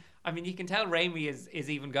even, I mean, you can tell Raimi is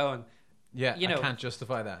even going, Yeah, you know, I can't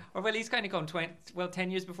justify that. or well, he's kind of going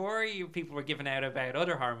 10 years before people were giving out about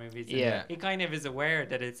other horror movies. And Yeah. he kind of is aware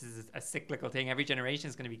that it's a cyclical thing. Every generation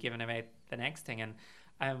is going to be giving about the next thing, and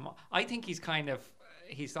I think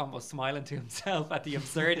he's almost smiling to himself at the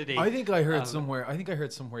absurdity. I think I heard of- somewhere. I think I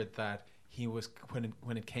heard somewhere that he was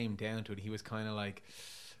when it came down to it, he was kind of like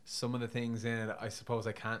some of the things in it, I suppose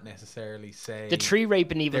I can't necessarily say. The tree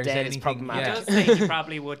rape in Evil there's Dead is anything- problematic. I just think you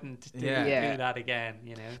probably wouldn't do, Yeah. do that again,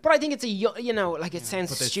 you know. But I think it's like it sounds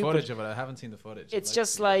But there's stupid. footage of it. I haven't seen the footage. I'd It's like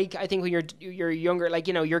just to see like, I think when you're younger, like,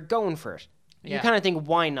 you're going for it. You Yeah. kind of think,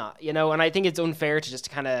 why not? And I think it's unfair to just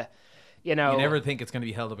kind of, You never think it's going to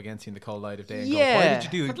be held up against you in the cold light of day and go, Yeah. why did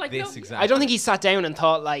you do But, like, this no- exactly? I don't think he sat down and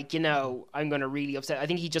thought, like, I'm going to really upset. I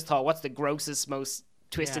think he just thought, what's the grossest, most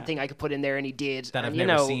twisted Yeah. thing I could put in there, and he did. that I've and,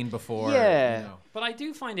 never seen before. Yeah. But I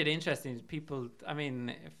do find it interesting. People, I mean,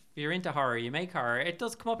 if you're into horror, you make horror. It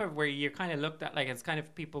does come up where you're kind of looked at, like, it's kind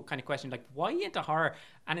of people kind of question, like, why are you into horror?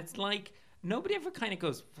 And it's like, nobody ever kind of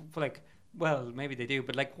goes, like, well, maybe they do,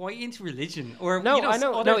 but like, why into religion? Or No, I I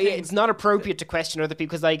know. other No, things. it's not appropriate to question other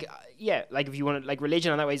people because, like, like if you want to, like,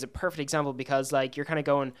 religion on that way is a perfect example because, like, you're kind of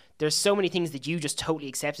going, there's so many things that you just totally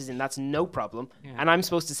accepted and that's no problem. Yeah. And I'm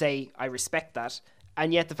supposed to say, I respect that.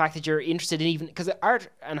 And yet the fact that you're interested in even, because art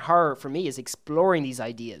and horror for me is exploring these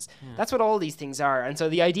ideas. That's what all these things are. And so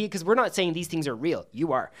the idea, because we're not saying these things are real,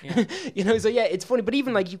 you are. Yeah. So yeah, it's funny. But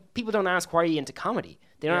even like people don't ask, why are you into comedy?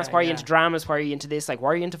 They don't Yeah, ask, why are you yeah. into dramas? Why are you into this? Like,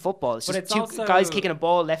 why are you into football? It's But just it's two also- guys kicking a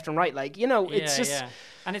ball left and right. Like, it's just...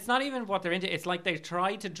 And it's not even what they're into. It's like they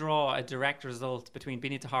try to draw a direct result between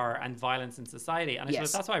being into horror and violence in society. And I suppose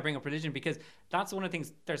Yes. that's why I bring up religion, because that's one of the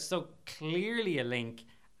things, there's so clearly a link,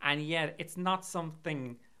 and yet it's not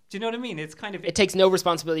something... Do you know what I mean? It's kind of... It takes no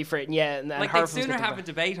responsibility for it, and like horror they films sooner get have a the-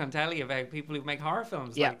 debate on telly about people who make horror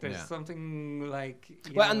films. Yeah. Like there's Yeah. something like...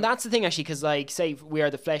 Well, and that's the thing actually, because like, say We Are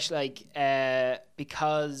the Flesh, like,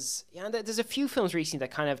 because there's a few films recently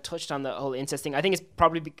that kind of touched on the whole incest thing. I think it's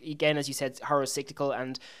probably again, as you said, horror is cyclical,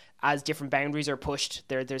 and as different boundaries are pushed,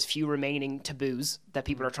 there's few remaining taboos that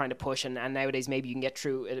people are trying to push, and nowadays maybe you can get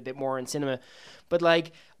through it a bit more in cinema. But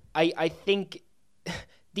like, I think.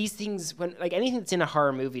 These things, when like anything that's in a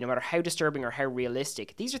horror movie, no matter how disturbing or how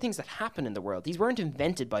realistic, these are things that happen in the world. These weren't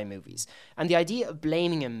invented by movies. And the idea of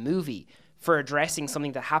blaming a movie for addressing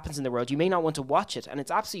something that happens in the world, you may not want to watch it, and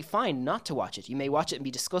it's absolutely fine not to watch it. You may watch it and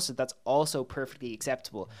be disgusted. That's also perfectly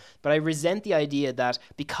acceptable. But I resent the idea that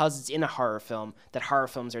because it's in a horror film, that horror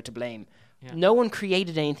films are to blame. Yeah. No one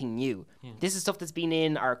created anything new. This is stuff that's been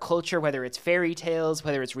in our culture, whether it's fairy tales,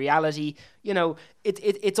 whether it's reality.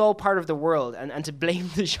 It's all part of the world. And to blame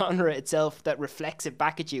the genre itself that reflects it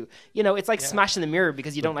back at you, it's like smashing the mirror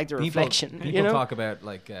because you don't like the reflection. People talk about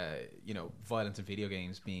like violence in video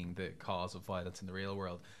games being the cause of violence in the real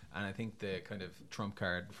world, and I think the kind of trump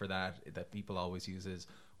card for that people always use is,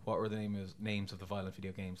 what were the names of the violent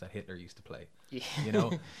video games that Hitler used to play? Yeah.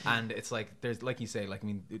 And it's like, there's, like you say, like, I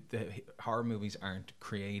mean, the horror movies aren't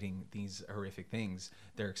creating these horrific things,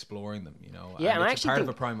 they're exploring them, Yeah, and I it's actually part of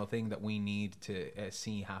think- a primal thing that we need to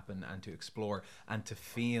see happen and to explore and to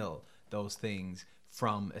feel those things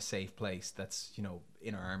from a safe place that's,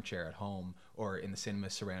 in our armchair at home or in the cinema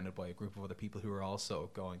surrounded by a group of other people who are also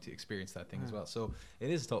going to experience that thing as well. So it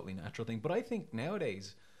is a totally natural thing. But I think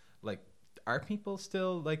nowadays, like, are people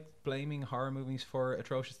still like blaming horror movies for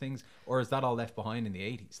atrocious things, or is that all left behind in the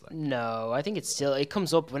 80s? Like, No, I think it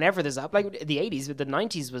comes up whenever there's like the 80s, but the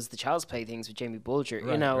 90s was the Child's Play things with Jamie Bulger.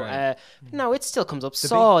 Right, right. No, it still comes up.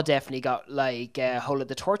 Saw definitely got like a whole of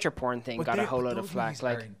the torture porn thing got a whole lot of flack. Those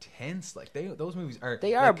Like, movies are intense. Like those movies are.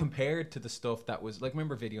 They like, are. compared to the stuff that was like.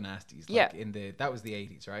 Remember Video Nasties? Like, Yeah. that was the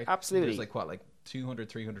 80s, right? Absolutely. There's like 200,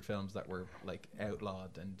 300 films that were like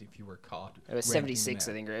outlawed, and if you were caught, it was renting 76, them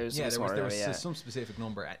I out- think. It was yeah, there was yeah. some specific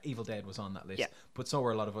number. Evil Dead was on that list, Yeah. but so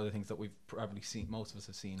were a lot of other things that we've probably seen. Most of us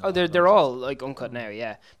have seen. Oh, on they're those all like uncut now,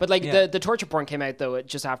 yeah. But like Yeah. the torture porn came out though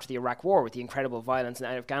just after the Iraq War with the incredible violence in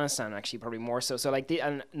Afghanistan, actually probably more so. So like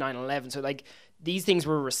and 9/11. So like these things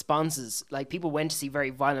were responses. Like people went to see very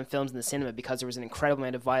violent films in the cinema because there was an incredible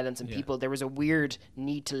amount of violence and there was a weird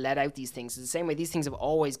need to let out these things. It's the same way these things have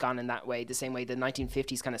always gone in that way. The same way the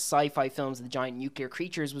 1950s kind of sci-fi films of the giant nuclear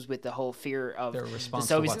creatures was with the whole fear of Their the response to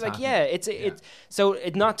Soviets. what's Like happening. it's so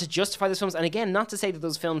it not to justify those films, and again not to say that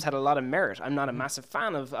those films had a lot of merit. I'm not a massive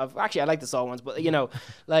fan of actually I like the Saw ones, but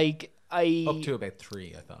like I up to about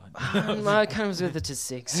 3, I thought. I kind of was with it to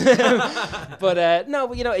 6. But no,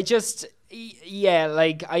 but it just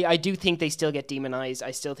like I do think they still get demonized.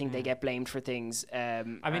 I still think they get blamed for things. I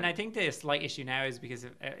mean, I think the slight issue now is because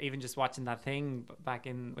of, even just watching that thing back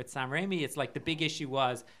in with Sam Raimi, it's like the big issue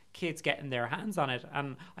was, kids getting their hands on it.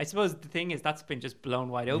 And I suppose the thing is that's been just blown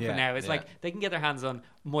wide open now. It's like they can get their hands on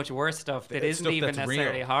much worse stuff that isn't stuff even that's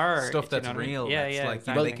necessarily real. horror. Stuff that's you know what I mean? real. Yeah, That's yeah. like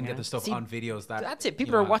Exactly, they can get the stuff on videos that. That's it.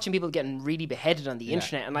 People are watching people getting really beheaded on the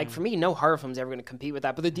internet, and like for me, no horror film's ever going to compete with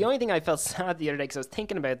that. But the only thing I felt sad the other day, because I was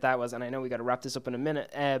thinking about that, was, and I know we got to wrap this up in a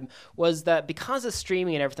minute, was that because of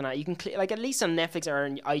streaming and everything, you can like at least on Netflix or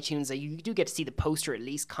on iTunes, you do get to see the poster at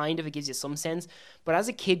least, kind of. It gives you some sense. But as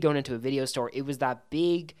a kid going into a video store, it was that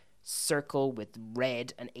big circle with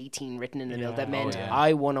red and 18 written in the middle that meant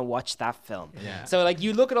I want to watch that film. So like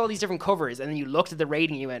you look at all these different covers and then you looked at the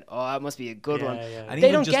rating and you went, oh, that must be a good one. And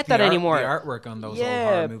they don't get that anymore. The artwork on those old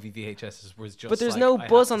horror movie VHSs was just, but there's like, no I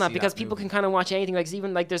buzz have on to that see because people movie. can kind of watch anything. Like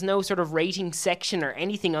even like there's no sort of rating section or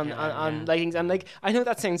anything on like things. And like I know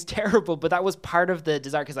that sounds terrible, but that was part of the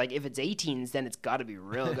desire, because like if it's 18s, then it's got to be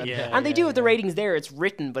real good. And they do have the ratings there. It's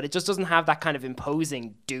written, but it just doesn't have that kind of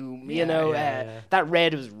imposing doom. You know, that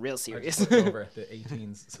red was real serious. Over at the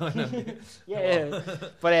 18s. So I know.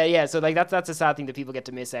 But so like that's a sad thing that people get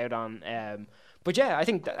to miss out on. But yeah, I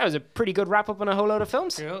think that was a pretty good wrap up on a whole load of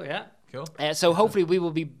films. Cool, yeah. Cool. So hopefully we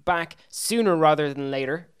will be back sooner rather than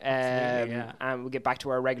later. Yeah. And we'll get back to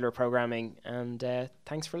our regular programming. And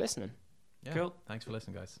thanks for listening. Yeah. Cool. Thanks for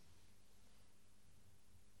listening, guys.